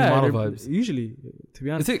gives me model they're- vibes. Usually, to be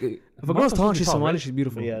honest, Is it, if a girl's tall and she's Somali, right? she's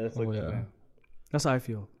beautiful. Yeah, that's like Oh, yeah. That's how I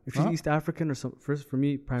feel. If she's Huh? East African or first for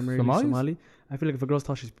me, primarily Somalis? Somali, I feel like if a girl's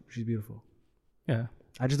tall, she's beautiful. Yeah.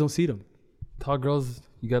 I just don't see them. Tall girls,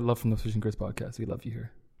 you get love from the Fishing Chris podcast. We love you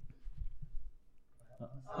here.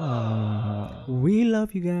 We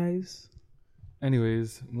love you guys.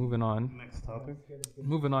 Anyways, moving on. Next topic.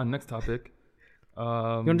 Next topic. You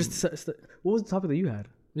want to just what was the topic that you had?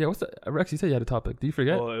 Yeah, what's that? Rex, you said you had a topic. Do you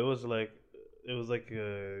forget? Oh, it was like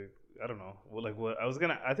I don't know. What I was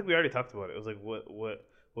gonna. I think we already talked about it. It was like what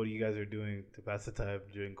you guys are doing to pass the time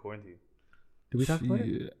during quarantine. Did we talk about it?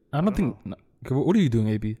 Yeah. I don't think. No. Okay, what are you doing,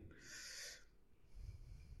 AB?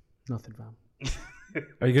 Nothing, fam.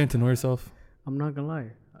 Are you getting to know yourself? I'm not gonna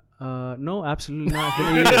lie. No, absolutely not. It's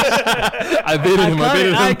been 8 years. I baited him.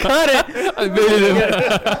 I cut it. I baited him.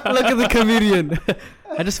 Look at the comedian.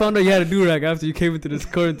 I just found out you had a do-rag after you came into this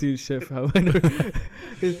quarantine shit, fam.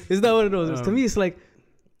 It's not one of those. To me, it's like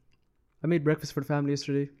I made breakfast for the family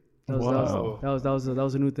yesterday. That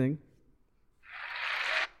was a new thing.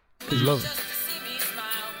 Love.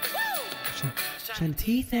 Shine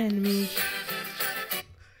teeth in me.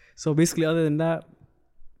 So basically, other than that,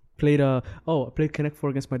 I played Connect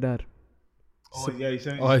 4 against my dad. Oh yeah, you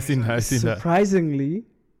said. Oh, I seen that. Surprisingly,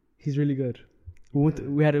 he's really good.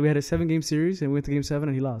 We had a 7-game series and we went to game 7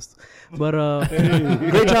 and he lost. But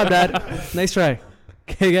great job, Dad. Nice try.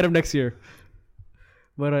 Okay, get him next year.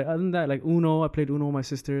 But other than that, like Uno, I played Uno with my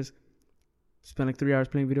sisters. Spent like 3 hours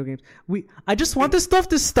playing video games. I just want this stuff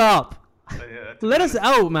to stop. Let us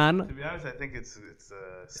out, man. To be honest, I think it's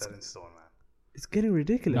set in stone, man. It's getting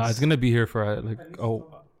ridiculous. Nah, it's gonna be here for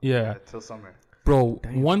yeah, Till summer. bro.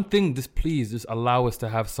 Damn. One thing, just allow us to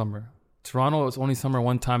have summer. Toronto is only summer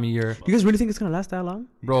one time a year, You guys really think it's gonna last that long?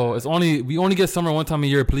 bro. we only get summer one time a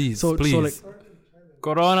year, please, So please.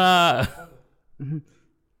 Corona.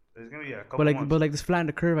 There's gonna be a couple months. But like this flatten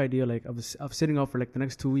the curve idea, like of sitting out for like the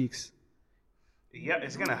next 2 weeks. Yeah,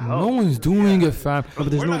 it's gonna help. No one's doing it, fam. But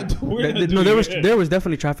there's We're not doing there was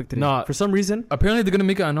definitely traffic today. Nah. For some reason. Apparently, they're gonna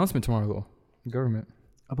make an announcement tomorrow, though. The government.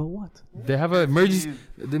 About what? They have an emergency.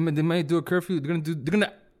 They might do a curfew. They're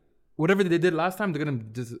gonna whatever they did last time. They're gonna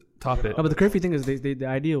just top it. Oh, but the curfew thing is the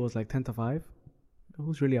idea was like 10 to 5.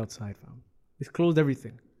 Who's really outside, fam? It's closed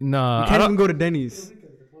everything. Nah, You I can't don't- even go to Denny's.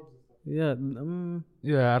 Yeah.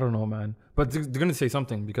 yeah, I don't know, man. But they're gonna say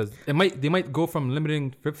something because they might go from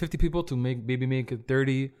limiting 50 people to make it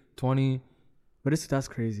 30, 20. But that's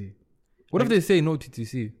crazy. What if they say no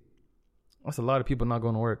TTC? That's a lot of people not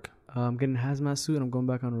going to work. I'm getting a hazmat suit and I'm going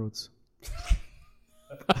back on roads.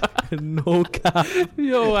 No cap.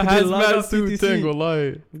 Yo, a They lock off hazmat suit TTC. thing,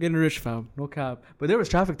 wallahi. I'm getting rich, fam. No cap. But there was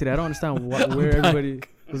traffic today. I don't understand where everybody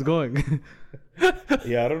was going.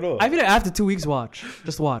 Yeah, I don't know. I feel like after 2 weeks, watch.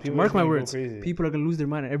 Just watch. People Mark are my gonna go words. crazy. People are gonna lose their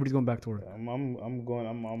mind and everybody's going back to work.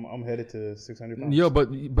 I'm headed to 600 pounds. Yo, but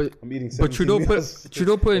I'm eating. but 17 Trudeau meals.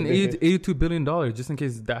 put in $82 billion just in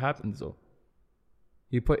case that happens though.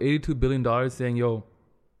 He put $82 billion saying, "Yo,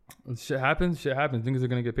 shit happens. Things are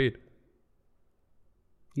gonna get paid."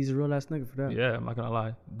 He's a real ass nigga for that. Yeah, I'm not gonna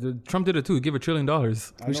lie. Trump did it too. He gave $1 trillion. I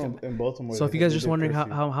know in Baltimore. So if they you guys did just wondering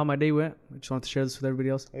curfew. how my day went, I just wanted to share this with everybody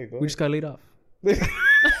else. Hey, go We just got laid off.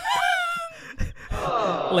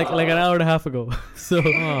 like an hour and a half ago. So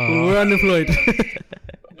we're unemployed.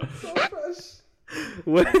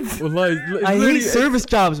 What? I hate service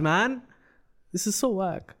jobs, man. This is so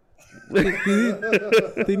whack. they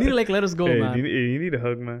need to like let us go, Hey, man. you need a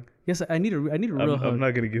hug, man. Yes, I need a real hug. I'm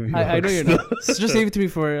not gonna give you. I know you're not. Just save it to me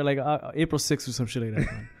for like April 6th or some shit like that,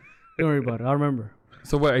 man. Don't worry about it. I'll remember.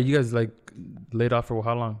 So what are you guys like laid off for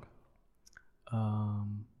how long?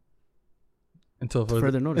 Until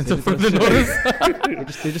Further notice. Until further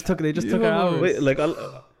notice. They just took our hours. Wait, like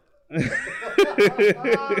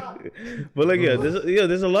but like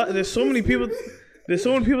there's a lot. There's so many people. There's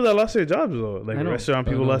so many people that lost their jobs though. Like I know. restaurant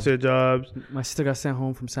people I know. lost their jobs. My sister got sent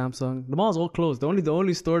home from Samsung. The mall's all closed. The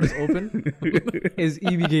only store that's open is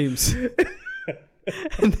EB Games.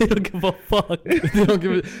 And they don't give a fuck. They don't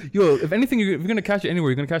give it. Yo, if anything, if you're gonna catch it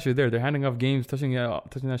anywhere, you're gonna catch it there. They're handing off games, touching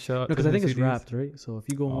that shit. No, because I think it's wrapped, right? So if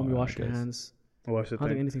you go home, you I wash your guess. hands. Wash the I don't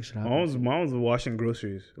think thing. anything should My happen. mom's washing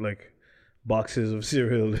groceries, like boxes of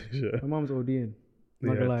cereal. My mom's ODing. I'm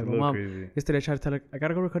not Yeah, gonna lie. it's a My little mom, crazy. yesterday I tried to tell her, I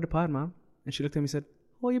gotta go record the pod, mom. And she looked at me and said,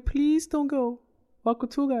 "Oh, you please don't go. Walk with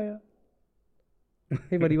two guy."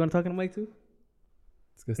 Hey, buddy, you want to talk on the mic too?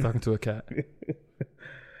 This guy's talking to a cat.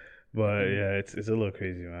 But yeah, it's a little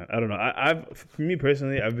crazy, man. I don't know. For me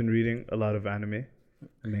personally, I've been reading a lot of anime,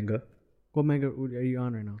 manga. What manga are you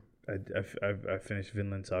on right now? I finished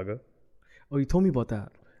Vinland Saga. Oh, you told me about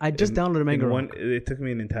that. I just downloaded manga. It took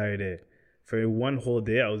me an entire day. For one whole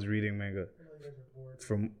day, I was reading manga.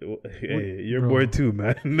 Hey, you're Bro. bored too,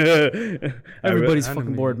 man. Everybody's anime.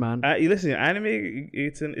 fucking bored, man. You listen, anime.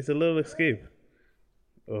 It's a little escape.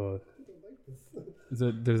 Oh,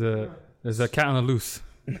 There's a cat on the loose,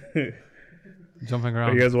 jumping are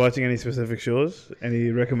around. you guys watching any specific shows?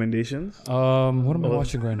 Any recommendations? What am I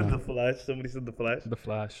watching right The now? Flash. Somebody said The Flash. The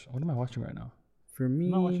Flash. What am I watching right now? For me,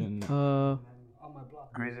 not watching-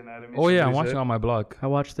 Grey's Anatomy. Oh yeah, I'm somebody watching said. on my blog. I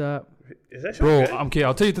watched that. Is that show Bro, good? okay,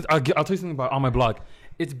 I'll tell you. I'll tell you something about on my blog.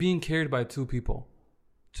 It's being carried by two people.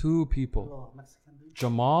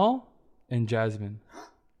 Jamal and Jasmine.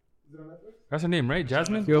 That's her name, right?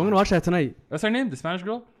 Jasmine. Yo, I'm gonna watch that tonight. That's her name. The Spanish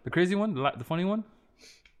girl, the crazy one, the funny one,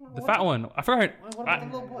 the fat one. I forgot her. What about the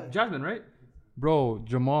little boy? Jasmine, right? Bro,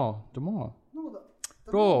 Jamal. No,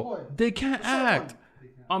 the Bro, little boy. they can't act.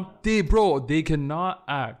 They cannot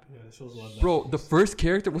act. Bro, the first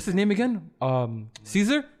character, what's his name again?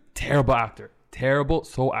 Caesar, terrible actor, terrible,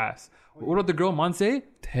 so ass. What about the girl Monse?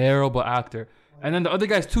 Terrible actor. And then the other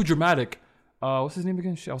guy's too dramatic. What's his name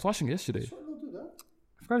again? Shit, I was watching it yesterday.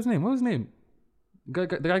 I forgot his name. What was his name? The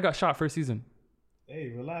guy got shot first season.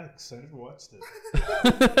 Hey, relax. I never watched it.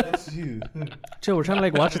 That's you. Chill, we're trying to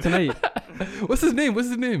like watch it tonight. What's his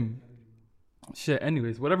name? Shit.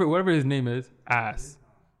 Anyways, whatever his name is, ass,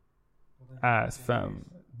 fam.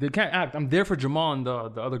 They can't act. I'm there for Jamal and the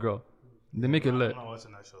other girl. They make it lit. I'm not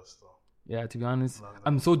watching that show still. Yeah, to be honest,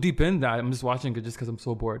 I'm so deep in that I'm just watching it just because I'm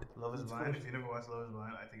so bored. Love is Blind. If you never watched Love is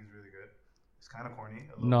Blind, I think it's really good. It's kind of corny.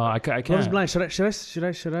 a little No, bit. I Love is can't. Blind. Should I?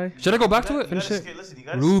 Should I go back to You it? gotta Finish it. skip- Listen, you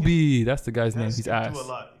gotta Ruby, that's the guy's skip, name. you He's gotta skip ass. through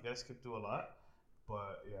a lot. You gotta skip through a lot.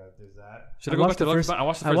 But yeah, there's that. Should I go back to Love is Blind? I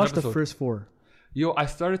watched the I first watched episode. the first 4. Yo, I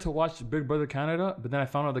started to watch Big Brother Canada, but then I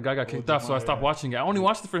found out the guy got kicked off, so I stopped watching it. I only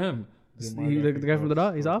watched it for him. The guy from the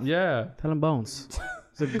dot, he's off. Yeah. Tell him bounce.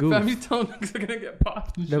 He's a Fam, goof. you telling niggas are gonna get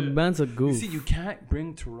popped. and The shit. man's a You goof. see, you can't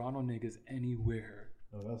bring Toronto niggas anywhere.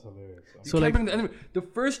 Oh, that's hilarious. You So can't like, bring them anywhere. The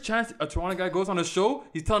first chance a Toronto guy goes on a show,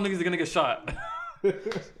 he's telling niggas they're gonna get shot.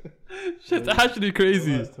 Shit's actually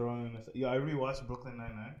crazy. Yeah, I rewatched Brooklyn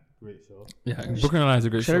Nine-Nine. Great show. Yeah, Brooklyn Nine is a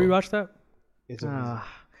great should show. I rewatch that? It's amazing. I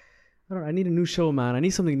don't. I need a new show, man. I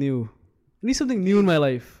need something new. I need something new in my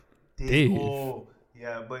life. Dave. Oh,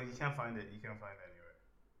 yeah, but you can't find it. You can't find it anywhere.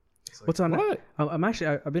 What's on? What? I'm actually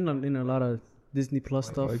I've been in a lot of Disney Plus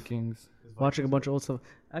stuff, Vikings. watching a bunch of old stuff.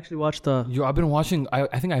 I actually watched Yo, I've been watching.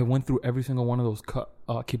 I think I went through every single one of those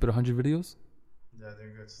Keep It 100 videos Yeah, they're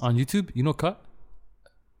good. on YouTube. You know Cut?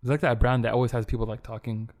 It's like that brand that always has people like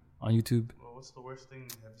talking on YouTube. Well, what's the worst thing?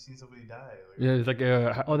 Have you seen somebody die? Like, Yeah, it's like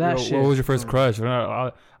Oh, that yo, shit. What was your first crush?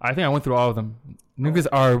 I think I went through all of them. Niggas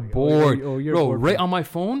are bored. you're Bro, bored, right bro. on my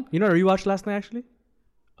phone. You know what I rewatched last night actually?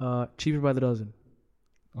 Cheaper by the Dozen.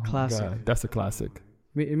 Oh my Classic. God, that's a classic.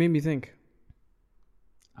 It made me think.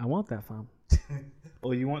 I want that, fam.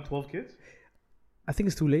 Oh, you want 12 kids? I think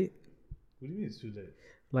it's too late. What do you mean it's too late?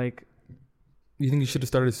 Like You think you should have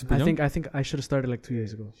started super young? I think I should have started like 2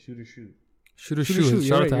 years ago. Shoot or shoot. Shoot. Shoot. Shout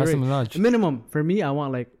You're out right, to you're Hassan right. Minaj. Minimum for me, I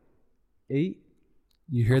want like 8.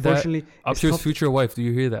 You hear that? Unfortunately, it's Upstairs tough, future wife. Do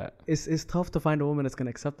you hear that? it's tough to find a woman that's gonna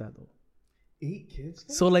accept that though. 8 kids?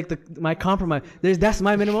 So like my compromise, that's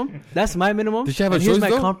my minimum. That's my minimum. Did she have a and here's choice, my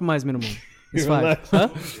though? compromise minimum. It's You're 5. Huh?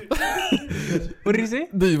 What did he say?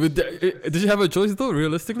 Did she have a choice though?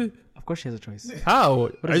 Realistically, Of course she has a choice. how?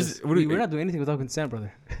 What is this? We're not doing anything without consent,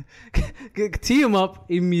 brother. Tee him up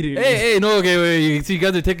immediately. Hey, no, okay, wait. You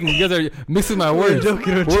guys are mixing my words.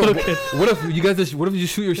 joking, we're What if you guys? What if you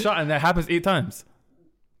shoot your shot and that happens 8 times?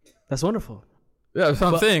 That's wonderful. Yeah, that's what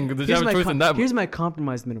I'm But saying. Did you have a choice in that? Here's my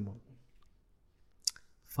compromised minimum.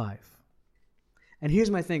 5. And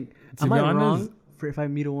here's my thing. To Am be I honest- wrong for if I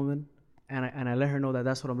meet a woman and I let her know that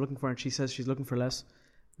that's what I'm looking for and she says she's looking for less?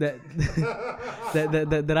 That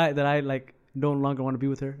that I like no longer want to be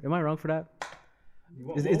with her. Am I wrong for that?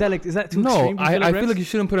 Is that too No, extreme? I feel like you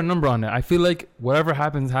shouldn't put a number on it. I feel like whatever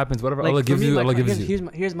happens. Whatever Allah gives you, Allah gives you.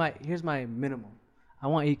 Here's my minimum. I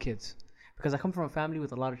want 8 kids because I come from a family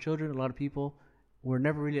with a lot of children, a lot of people. We're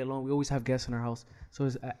never really alone. We always have guests in our house. So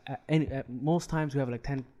it's, at most times we have like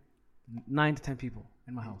 9 to 10 people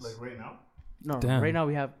in my house. like right now? No, Damn. right now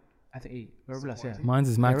we have I think 8. We're blessed, yeah. Mine's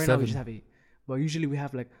is Yeah, max right now we 7. just have 8. But usually we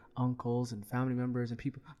have like uncles and family members and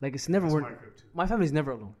people. Like it's never That's we're, my crib too. my family's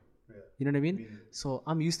never alone. Yeah. You know what I mean? Me neither. So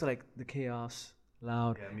I'm used to like the chaos,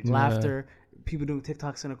 loud, Yeah, me too. laughter, people doing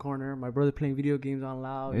TikToks in a corner, my brother playing video games on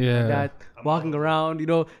loud, Yeah. my dad I'm walking all- around,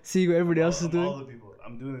 seeing what everybody else is I'm doing. all the people.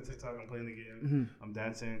 I'm doing the TikTok. I'm playing the game. I'm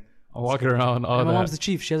dancing. I'm walking around all And my mom's that. the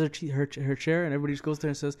chief. She has her chair, and everybody just goes there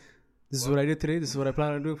and says, "This is what I did today. This is what I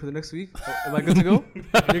plan on doing for the next week. Am I good to go?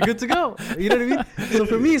 You're good to go." You know what I mean? So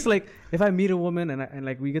for me, it's like if I meet a woman and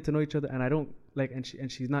like we get to know each other, and I don't like, and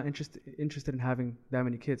she's not interested in having that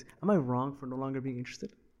many kids. Am I wrong for no longer being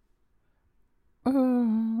interested?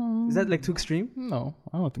 Is that like too extreme? No,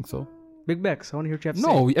 I don't think so. Big Bex, I want to hear what you have to say.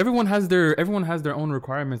 No, everyone has their own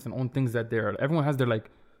requirements and own things that everyone has their like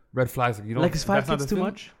red flags. You know, Like is 5 that's not kids the too thing.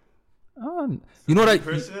 much? You know what I?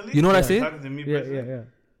 Personally, You know what I Yeah. say? talking to me Yeah, personally, yeah.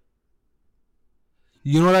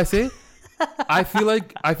 You know what I say? I feel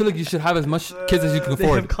like you should have as much kids as you can They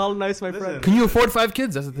have afford. colonized my Listen. friend. Can you afford 5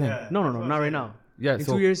 kids? That's the thing. Yeah, No, that's what not I'm right saying. now. Yeah. In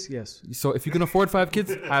So 2 years, yes. so if you can afford 5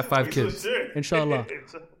 kids, have 5 Are you so kids. sure? Inshallah.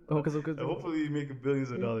 Oh, because And hopefully you make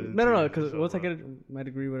billions of dollars. in no, 2 years, because once I inshallah. get my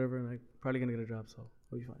degree, whatever, I'm like probably gonna get a job, so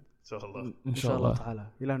we'll be fine. Inshallah. Inshallah. ta'ala.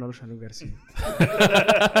 Ilah nalush hanu garsi.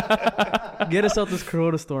 Get us out this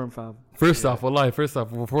Corona storm, fam. First off,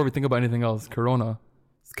 before we think about anything else, Corona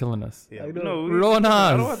is killing us. Yeah. I know. No, Coronas.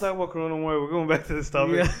 I don't want to talk about Corona more. We're going back to this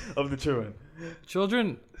topic of the children.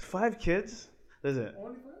 Children, 5 kids? Listen.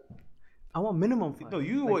 I want minimum 5. No,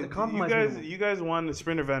 you Like the compromise minimum. you guys want a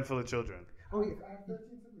Sprinter van full of children. Oh, yeah. I have 13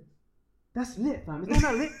 siblings. That's lit, fam. Is that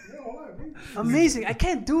not lit? Yeah, hold on, baby. Amazing. I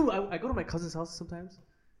can't do. I go to my cousin's house sometimes,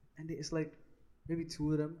 and it's like maybe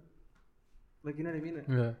 2 of them. Like you know what I mean?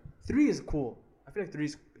 yeah. 3 is cool. I feel like 3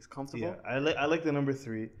 is comfortable. Yeah, I like the number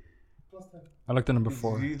 3. Plus 10. I like the number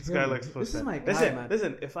 4. This guy likes plus This is 10. my guy, listen, man.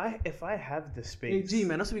 listen. If I have the Hey space, G,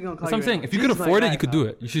 man, that's what we gonna call That's what I'm you saying. right If now. you could G's my afford it, guy, you could fam. do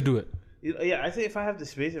it. You should do it. Yeah, I say if I have the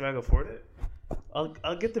space, if I can afford it,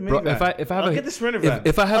 I'll get the Bro, minivan. if I have I'll a get the Sprinter van.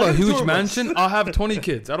 if I have I'll a get the huge tour bus. mansion, I'll have 20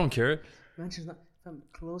 kids. I don't care. Mansion's not fam,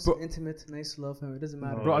 close, Bro. and intimate, nice love, fam. It doesn't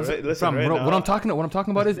matter. No. Bro, Right, listen, fam, right bro, now- what I'm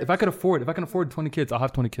talking about is if I can afford 20 kids, I'll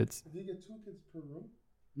have 20 kids. If you get 2 kids per room,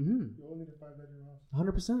 Mm-hmm. you only need a 5-bedroom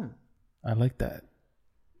house. 100%. I like that.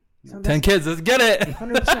 Fam, 10 kids, let's get it.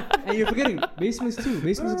 100%. And you're forgetting basements too.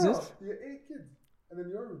 Basements exist. You get 8 kids, and then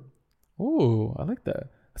your room. Oh, I like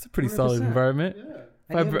that. That's a pretty solid 100%. environment. Yeah.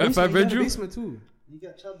 And you have Five basement- you have a bedroom? basement too. You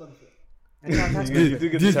get child benefit. And child tax You benefit. do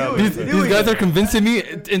get the These, child these, benefit. these guys are convincing me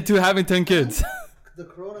into having 10 kids. The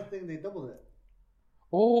Corona thing, they doubled it.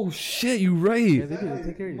 Oh shit, you Yeah, right. they do. They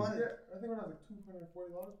take care of you. Money. Yeah, I think around like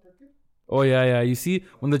 $240 per kid. Oh yeah. You see,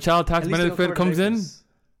 when the child tax At least they don't benefit cover comes in, diapers.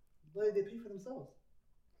 But they pay for themselves.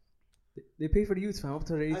 They pay for the youth, fam, up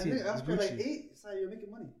to their I 18. think after like Gucci. 8, so you're making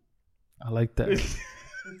money. I like that.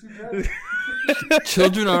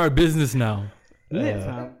 Children are a business now. Lit,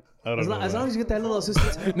 fam. I don't As know. long as you get that little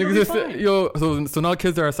assistance, Niggas just yo, so now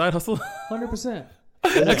kids are a side hustle. 100%.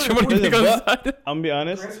 Extra money Listen, make on the but side. I'm gonna be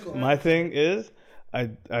honest. My thing is, I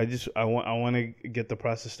want to get the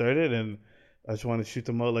process started, and I just want to shoot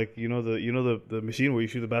them out like the machine where you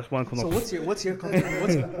shoot the basketball and come So up. what's your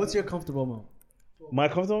comfortable what's your comfortable amount? My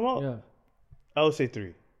comfortable amount? Yeah. I would say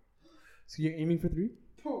 3. So you're aiming for 3?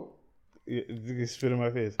 You can spit in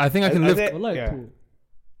my face. I think I can lift. think- Well, like, yeah. cool.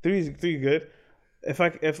 Three good. If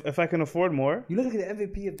I can afford more, You look like the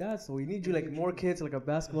MVP of that, so we need you like more kids, like a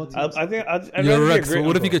basketball team. I think I'd You're rather be a Rex. So great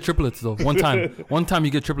what if you uncle. get triplets though? One time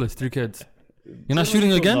you get triplets, 3 kids. You're not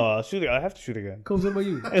shooting again? No, I'll shoot. I have to shoot again. Combs, what about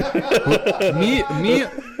you? Me.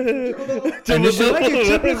 If I get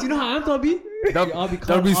triplets, you know how amped I'll be? I'll be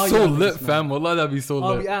That'd be calling all so y'all lit, niggas, man. fam. Wallah, that'd be so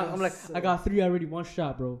I'll lit. be amped. I'm like, I got 3 already, 1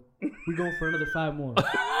 shot, bro. We going for another 5 more.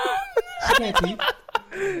 She can't keep.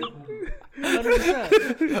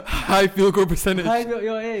 100%. High field goal percentage.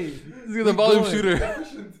 Yo, hey. Let's get the volume going. shooter.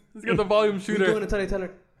 Let's get the volume We shooter. going to tell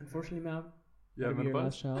her, unfortunately, ma'am, Yeah, that'll be man. your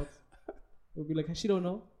last child. We'll be like, she don't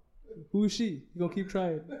know. Who is she? You gonna keep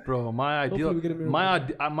trying. Bro, my Hopefully ideal, we get a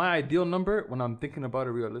miracle. my ideal number when I'm thinking about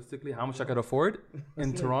it realistically, how much I could afford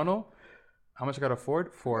in Toronto, how much I could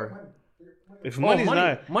afford for If money's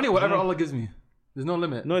not money, whatever Allah gives me. There's no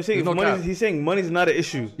limit. no, he's saying There's if cap. he's saying money's not an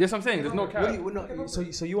issue. Yes, I'm saying there's no What cap. do you, no,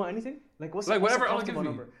 so you want anything? Like what's Like, what's whatever the Allah gives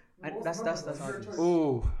comfortable me. number? And that's our choice.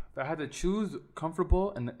 Oh, if I had to choose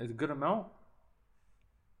comfortable and a good amount,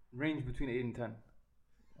 range between 8 and 10.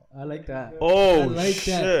 I like that. Oh I like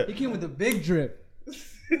shit! that. He came with a big drip. I'm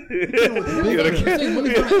saying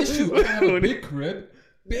money's not an issue. I can have a big crib,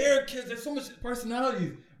 bare kids. There's so much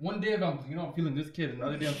personalities. One day if I'm feeling this kid,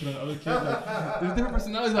 another day I'm feeling the other kid. Like, there's different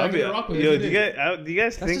personalities that I can rock with. Yo, every do day. you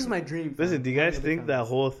guys That's think? just my dream. Listen, fam. do you guys I'm a big think fan. that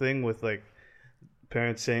whole thing with like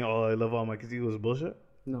parents saying, "Oh, I love all my kids," equals bullshit?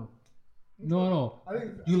 No. No.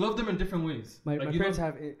 You love them in different ways. My Like, you parents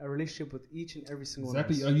love- have a relationship with each and every single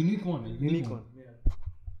exactly a one. unique one. Unique one. Yeah.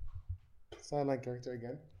 Sideline character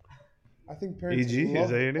again. I think parents EG, is love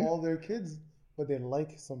that your name? all their kids, but they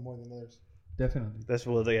like some more than others. Definitely. That's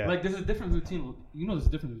what. Yeah. Like there's a difference between there's a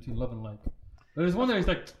difference between love and like. There's one that is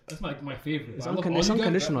like that's my favorite. It's I love all you guys,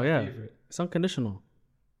 unconditional, that's my yeah. favorite. It's unconditional.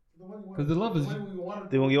 Because the love is.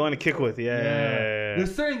 the one you want to kick with. Yeah.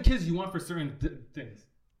 There's certain kids you want for certain things.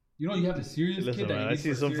 You know, you have the serious Listen, kid that man, you I need see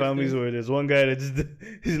for some serious families things. where there's one guy that just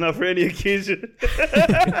he's not for any occasion.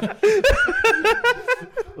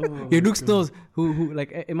 Your Dukes knows who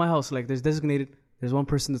like in my house, like there's there's one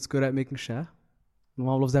person that's good at making shah. My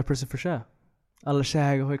mom loves that person for shah. Allah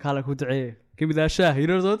shah, give me that shah. You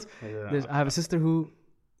know what I'm saying? I have a sister who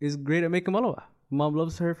is great at making malawah. Mom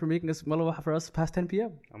loves her for making us malawah for us past 10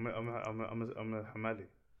 p.m. I'm a hamali.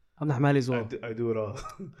 I'm the hamali as well. I do it all.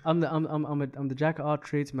 I'm the jack of all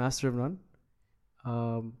trades, master of none.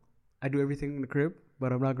 I do everything in the crib,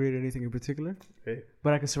 but I'm not great at anything in particular. Hey.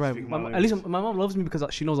 But I can survive. Speak my At least my mom loves me because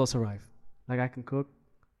she knows I'll survive. Like I can cook.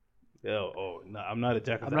 No, I'm not a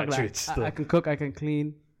jack of I'm all not gonna, trades. I can cook. I can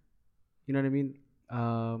clean. You know what I mean?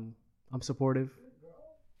 I'm supportive.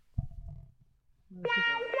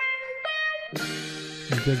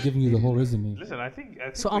 He's just giving you the whole resume. Listen, I think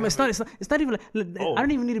So it's not even like Oh. I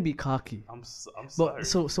don't even need to be cocky. I'm sorry. But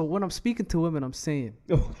so when I'm speaking to women, I'm saying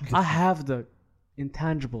I have the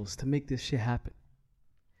intangibles to make this shit happen.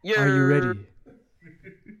 Are you ready?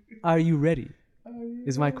 Are you ready?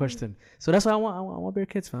 Is my question. So that's why I want bare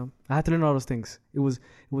kids, fam. I had to learn all those things. It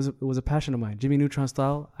was a passion of mine. Jimmy Neutron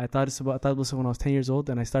style. I thought it was when I was 10 years old,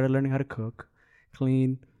 and I started learning how to cook,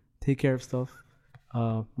 clean, take care of stuff,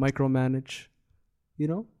 micromanage. You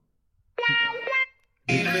know,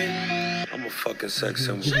 I'm a fucking sex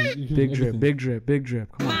symbol. big drip.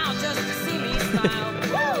 Come on. Just to see me smile.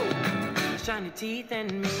 Woo! Shiny teeth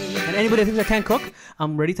and me. And anybody that thinks I can't cook,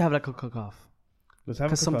 I'm ready to have like a cook-off. Let's have a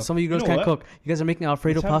Because cook-off. some of you girls know can't what? cook. You guys are making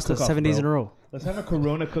Alfredo Let's have a pasta cook-off, 7 days in a bro. row. Let's have a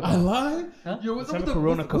Corona cook-off. lie? Yo, what's Let's have a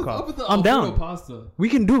Corona cook-off. with the I'm Alfredo down. pasta? We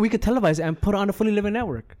can televise it and put it on the Fully Living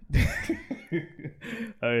Network.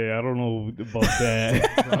 Hey, I don't know about that.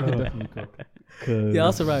 I can definitely cook. Yeah,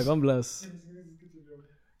 I'll survive. I'm blessed.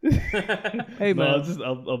 Hey, No, man.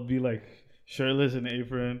 I'll be like shirtless and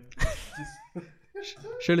apron.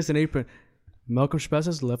 Shirtless and apron. Malcolm Spaz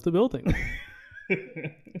has left the building.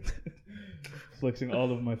 Flexing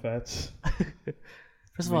all of my fats.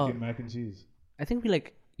 First of all, Making mac and cheese. I think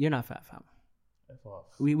you're not fat, fam. F off.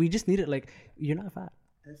 We just need it like, you're not fat.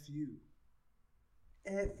 F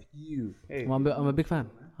you. Hey, Well, I'm a big fan.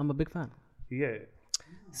 yeah.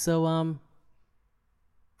 So,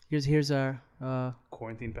 here's our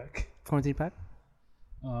Quarantine pack. quarantine pack.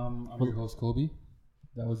 I'm your host, Kobe.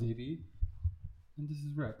 That was AV. And this is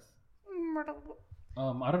Rex.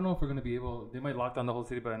 I don't know if we're gonna be able. They might lock down the whole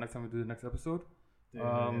city by the next time we do the next episode. There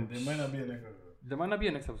might not be a next episode. There might not be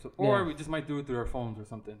a next episode, or Yeah. we just might do it through our phones or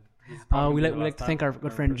something. We like to thank our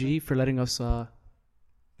good friend G for letting us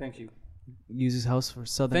Thank you. use his house for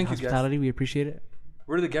Southern Thank you, guys. hospitality. We appreciate it.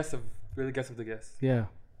 We're the guests of the guests. Yeah,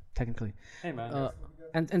 technically. Hey man.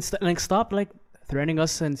 And stop like threatening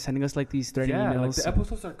us and sending us like these threatening Yeah, like emails. the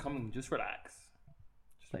episodes are coming. Just relax.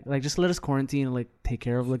 like just let us quarantine and like take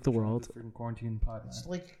care of like the world. This freaking quarantine pod. It's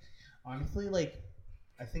like, honestly, like,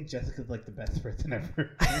 I think Jessica's like the best person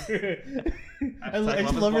ever. I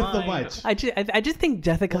just love her so much. I just think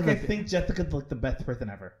Jessica. Like, I think Jessica's like the best person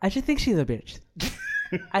ever. I just think she's a bitch.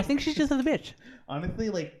 I think she's just a bitch. Honestly,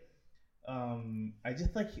 like, I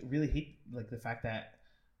just like really hate like the fact that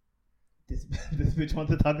this bitch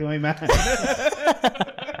wants to talk to my man.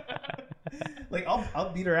 Like,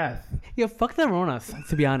 I'll beat her ass. Yo, fuck the Ronas,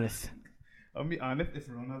 to be honest. I'll be honest. If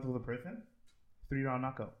Ronaldo was a person, 3-round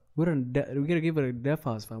knockout. We gotta give it a death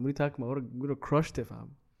house, fam. What are you talking about? We would have crushed it,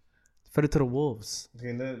 fam. Fed it to the wolves.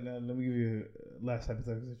 Okay, let me give you a last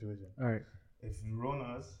hypothetical situation. All right. If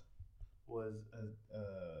Ronas was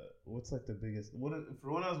what's like the biggest? If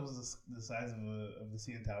Ronas was the size of the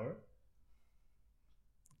CN Tower?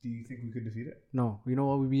 Do you think we could defeat it? No, you know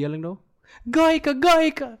what we be yelling though? Goika,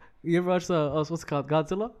 Goika! You ever watch what's it called,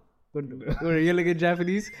 Godzilla? When they're yelling in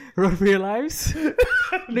Japanese, run for your lives.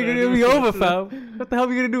 Nigga, it'll be over, fam. What the hell are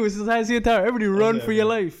we gonna do? It's the size of your tower. Everybody run for your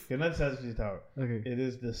life. Okay, not the size of your tower. Okay. It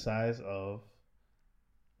is the size of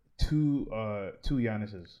two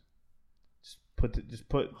Giannis's. Just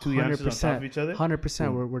put two Giannis's on top of each other.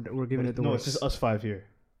 100%. We're giving it the No, worst. it's just us five here.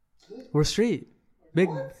 We're straight.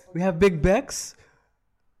 We have big Becks.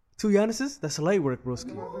 Two Giannis's. That's light work,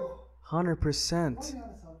 broski. 100%.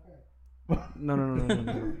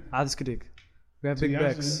 No. That's good. We have big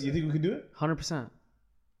Becks. You think we could do it? 100%.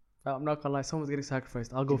 I'm not gonna lie. Someone's getting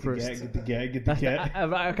sacrificed. I'll go first. Get the cat.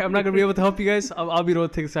 I'm not gonna be able to help you guys. I'll be the one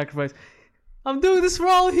to take the sacrifice. I'm doing this for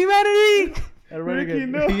all humanity. And run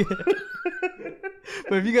again. No.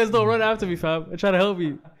 But if you guys don't run after me, fam, and try to help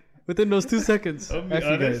me within those 2 seconds, I'll be F you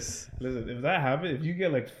honest. guys. Listen, if that happens, if you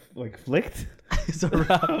get like flicked, It's a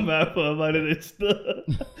wrap. I'm out of it still.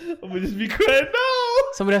 I'm gonna just be crying. No.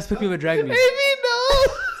 Somebody has to pick me up and drag me. Baby, no.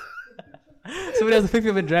 Somebody has to pick me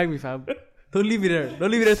up and drag me, fam. Don't leave me there. Don't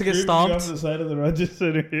leave me there to get Screaming off stomped. the side of the Rogers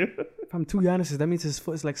Center here. Fam, 2 Giannis's. That means his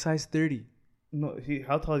foot is like size 30. No,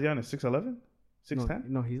 how tall is Giannis? 6'11"? 6'10"?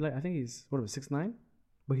 No, he's like, I think he's, 6'9"?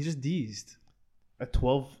 But he's just deezed. A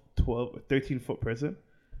 13-foot person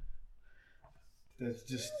that's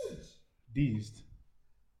just deezed.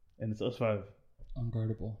 And it's us five.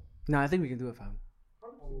 Unguardable. No, I think we can do it, fam.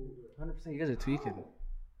 100%. You guys are tweaking.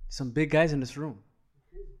 Some big guys in this room.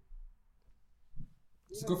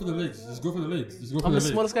 Just go for the legs. Just go for the legs. Just go for I'm the the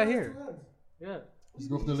legs. smallest guy here. Yeah. Just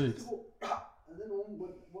go for the legs. And then when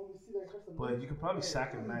we see that person, But you could probably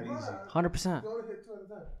sack him that easy. 100%. we only hit 2 at a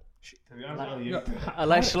time. To be honest, Elliot, I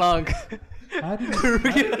like schlong. How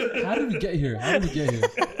did we get here?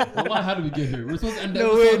 Wallah, how did we get here? We're supposed to end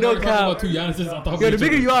No the way, episode no talking cap. about two Giannis's on top of Yo, the each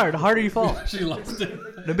bigger other. you are, the harder you fall. We actually lost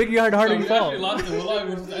it. The bigger you are, the harder you We fall. actually lost it. Wallah,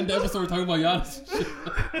 we're supposed to end the episode talking about Giannis.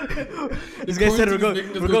 This guy said we're Quarantine's going,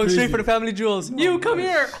 making us we're go going straight crazy. for the family jewels. You come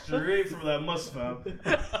here. straight from that must, fam.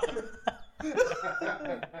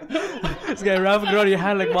 This guy wrapping around your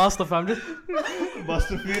hand like Master, fam. Just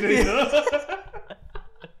Buster feeder, you know?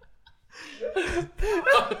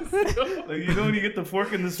 Like, you know when you get the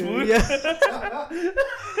fork and the spoon? yeah.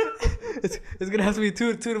 it's gonna have to be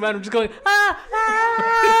two to man. I'm just going ah.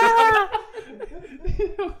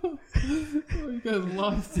 Oh, you guys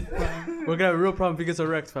lost it, man. We're gonna have a real problem if he gets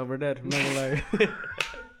erect, fam. We're dead. I'm not gonna lie.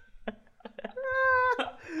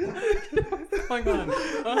 Hang on.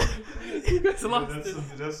 You guys lost it.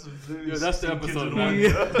 Yo, that's the episode, man.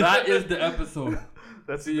 Yeah. That is the episode.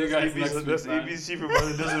 That's See you guys next week, That's man. ABC for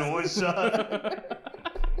brother does it in one shot.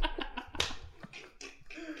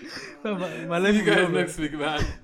 My life See you is guys over. next week, man.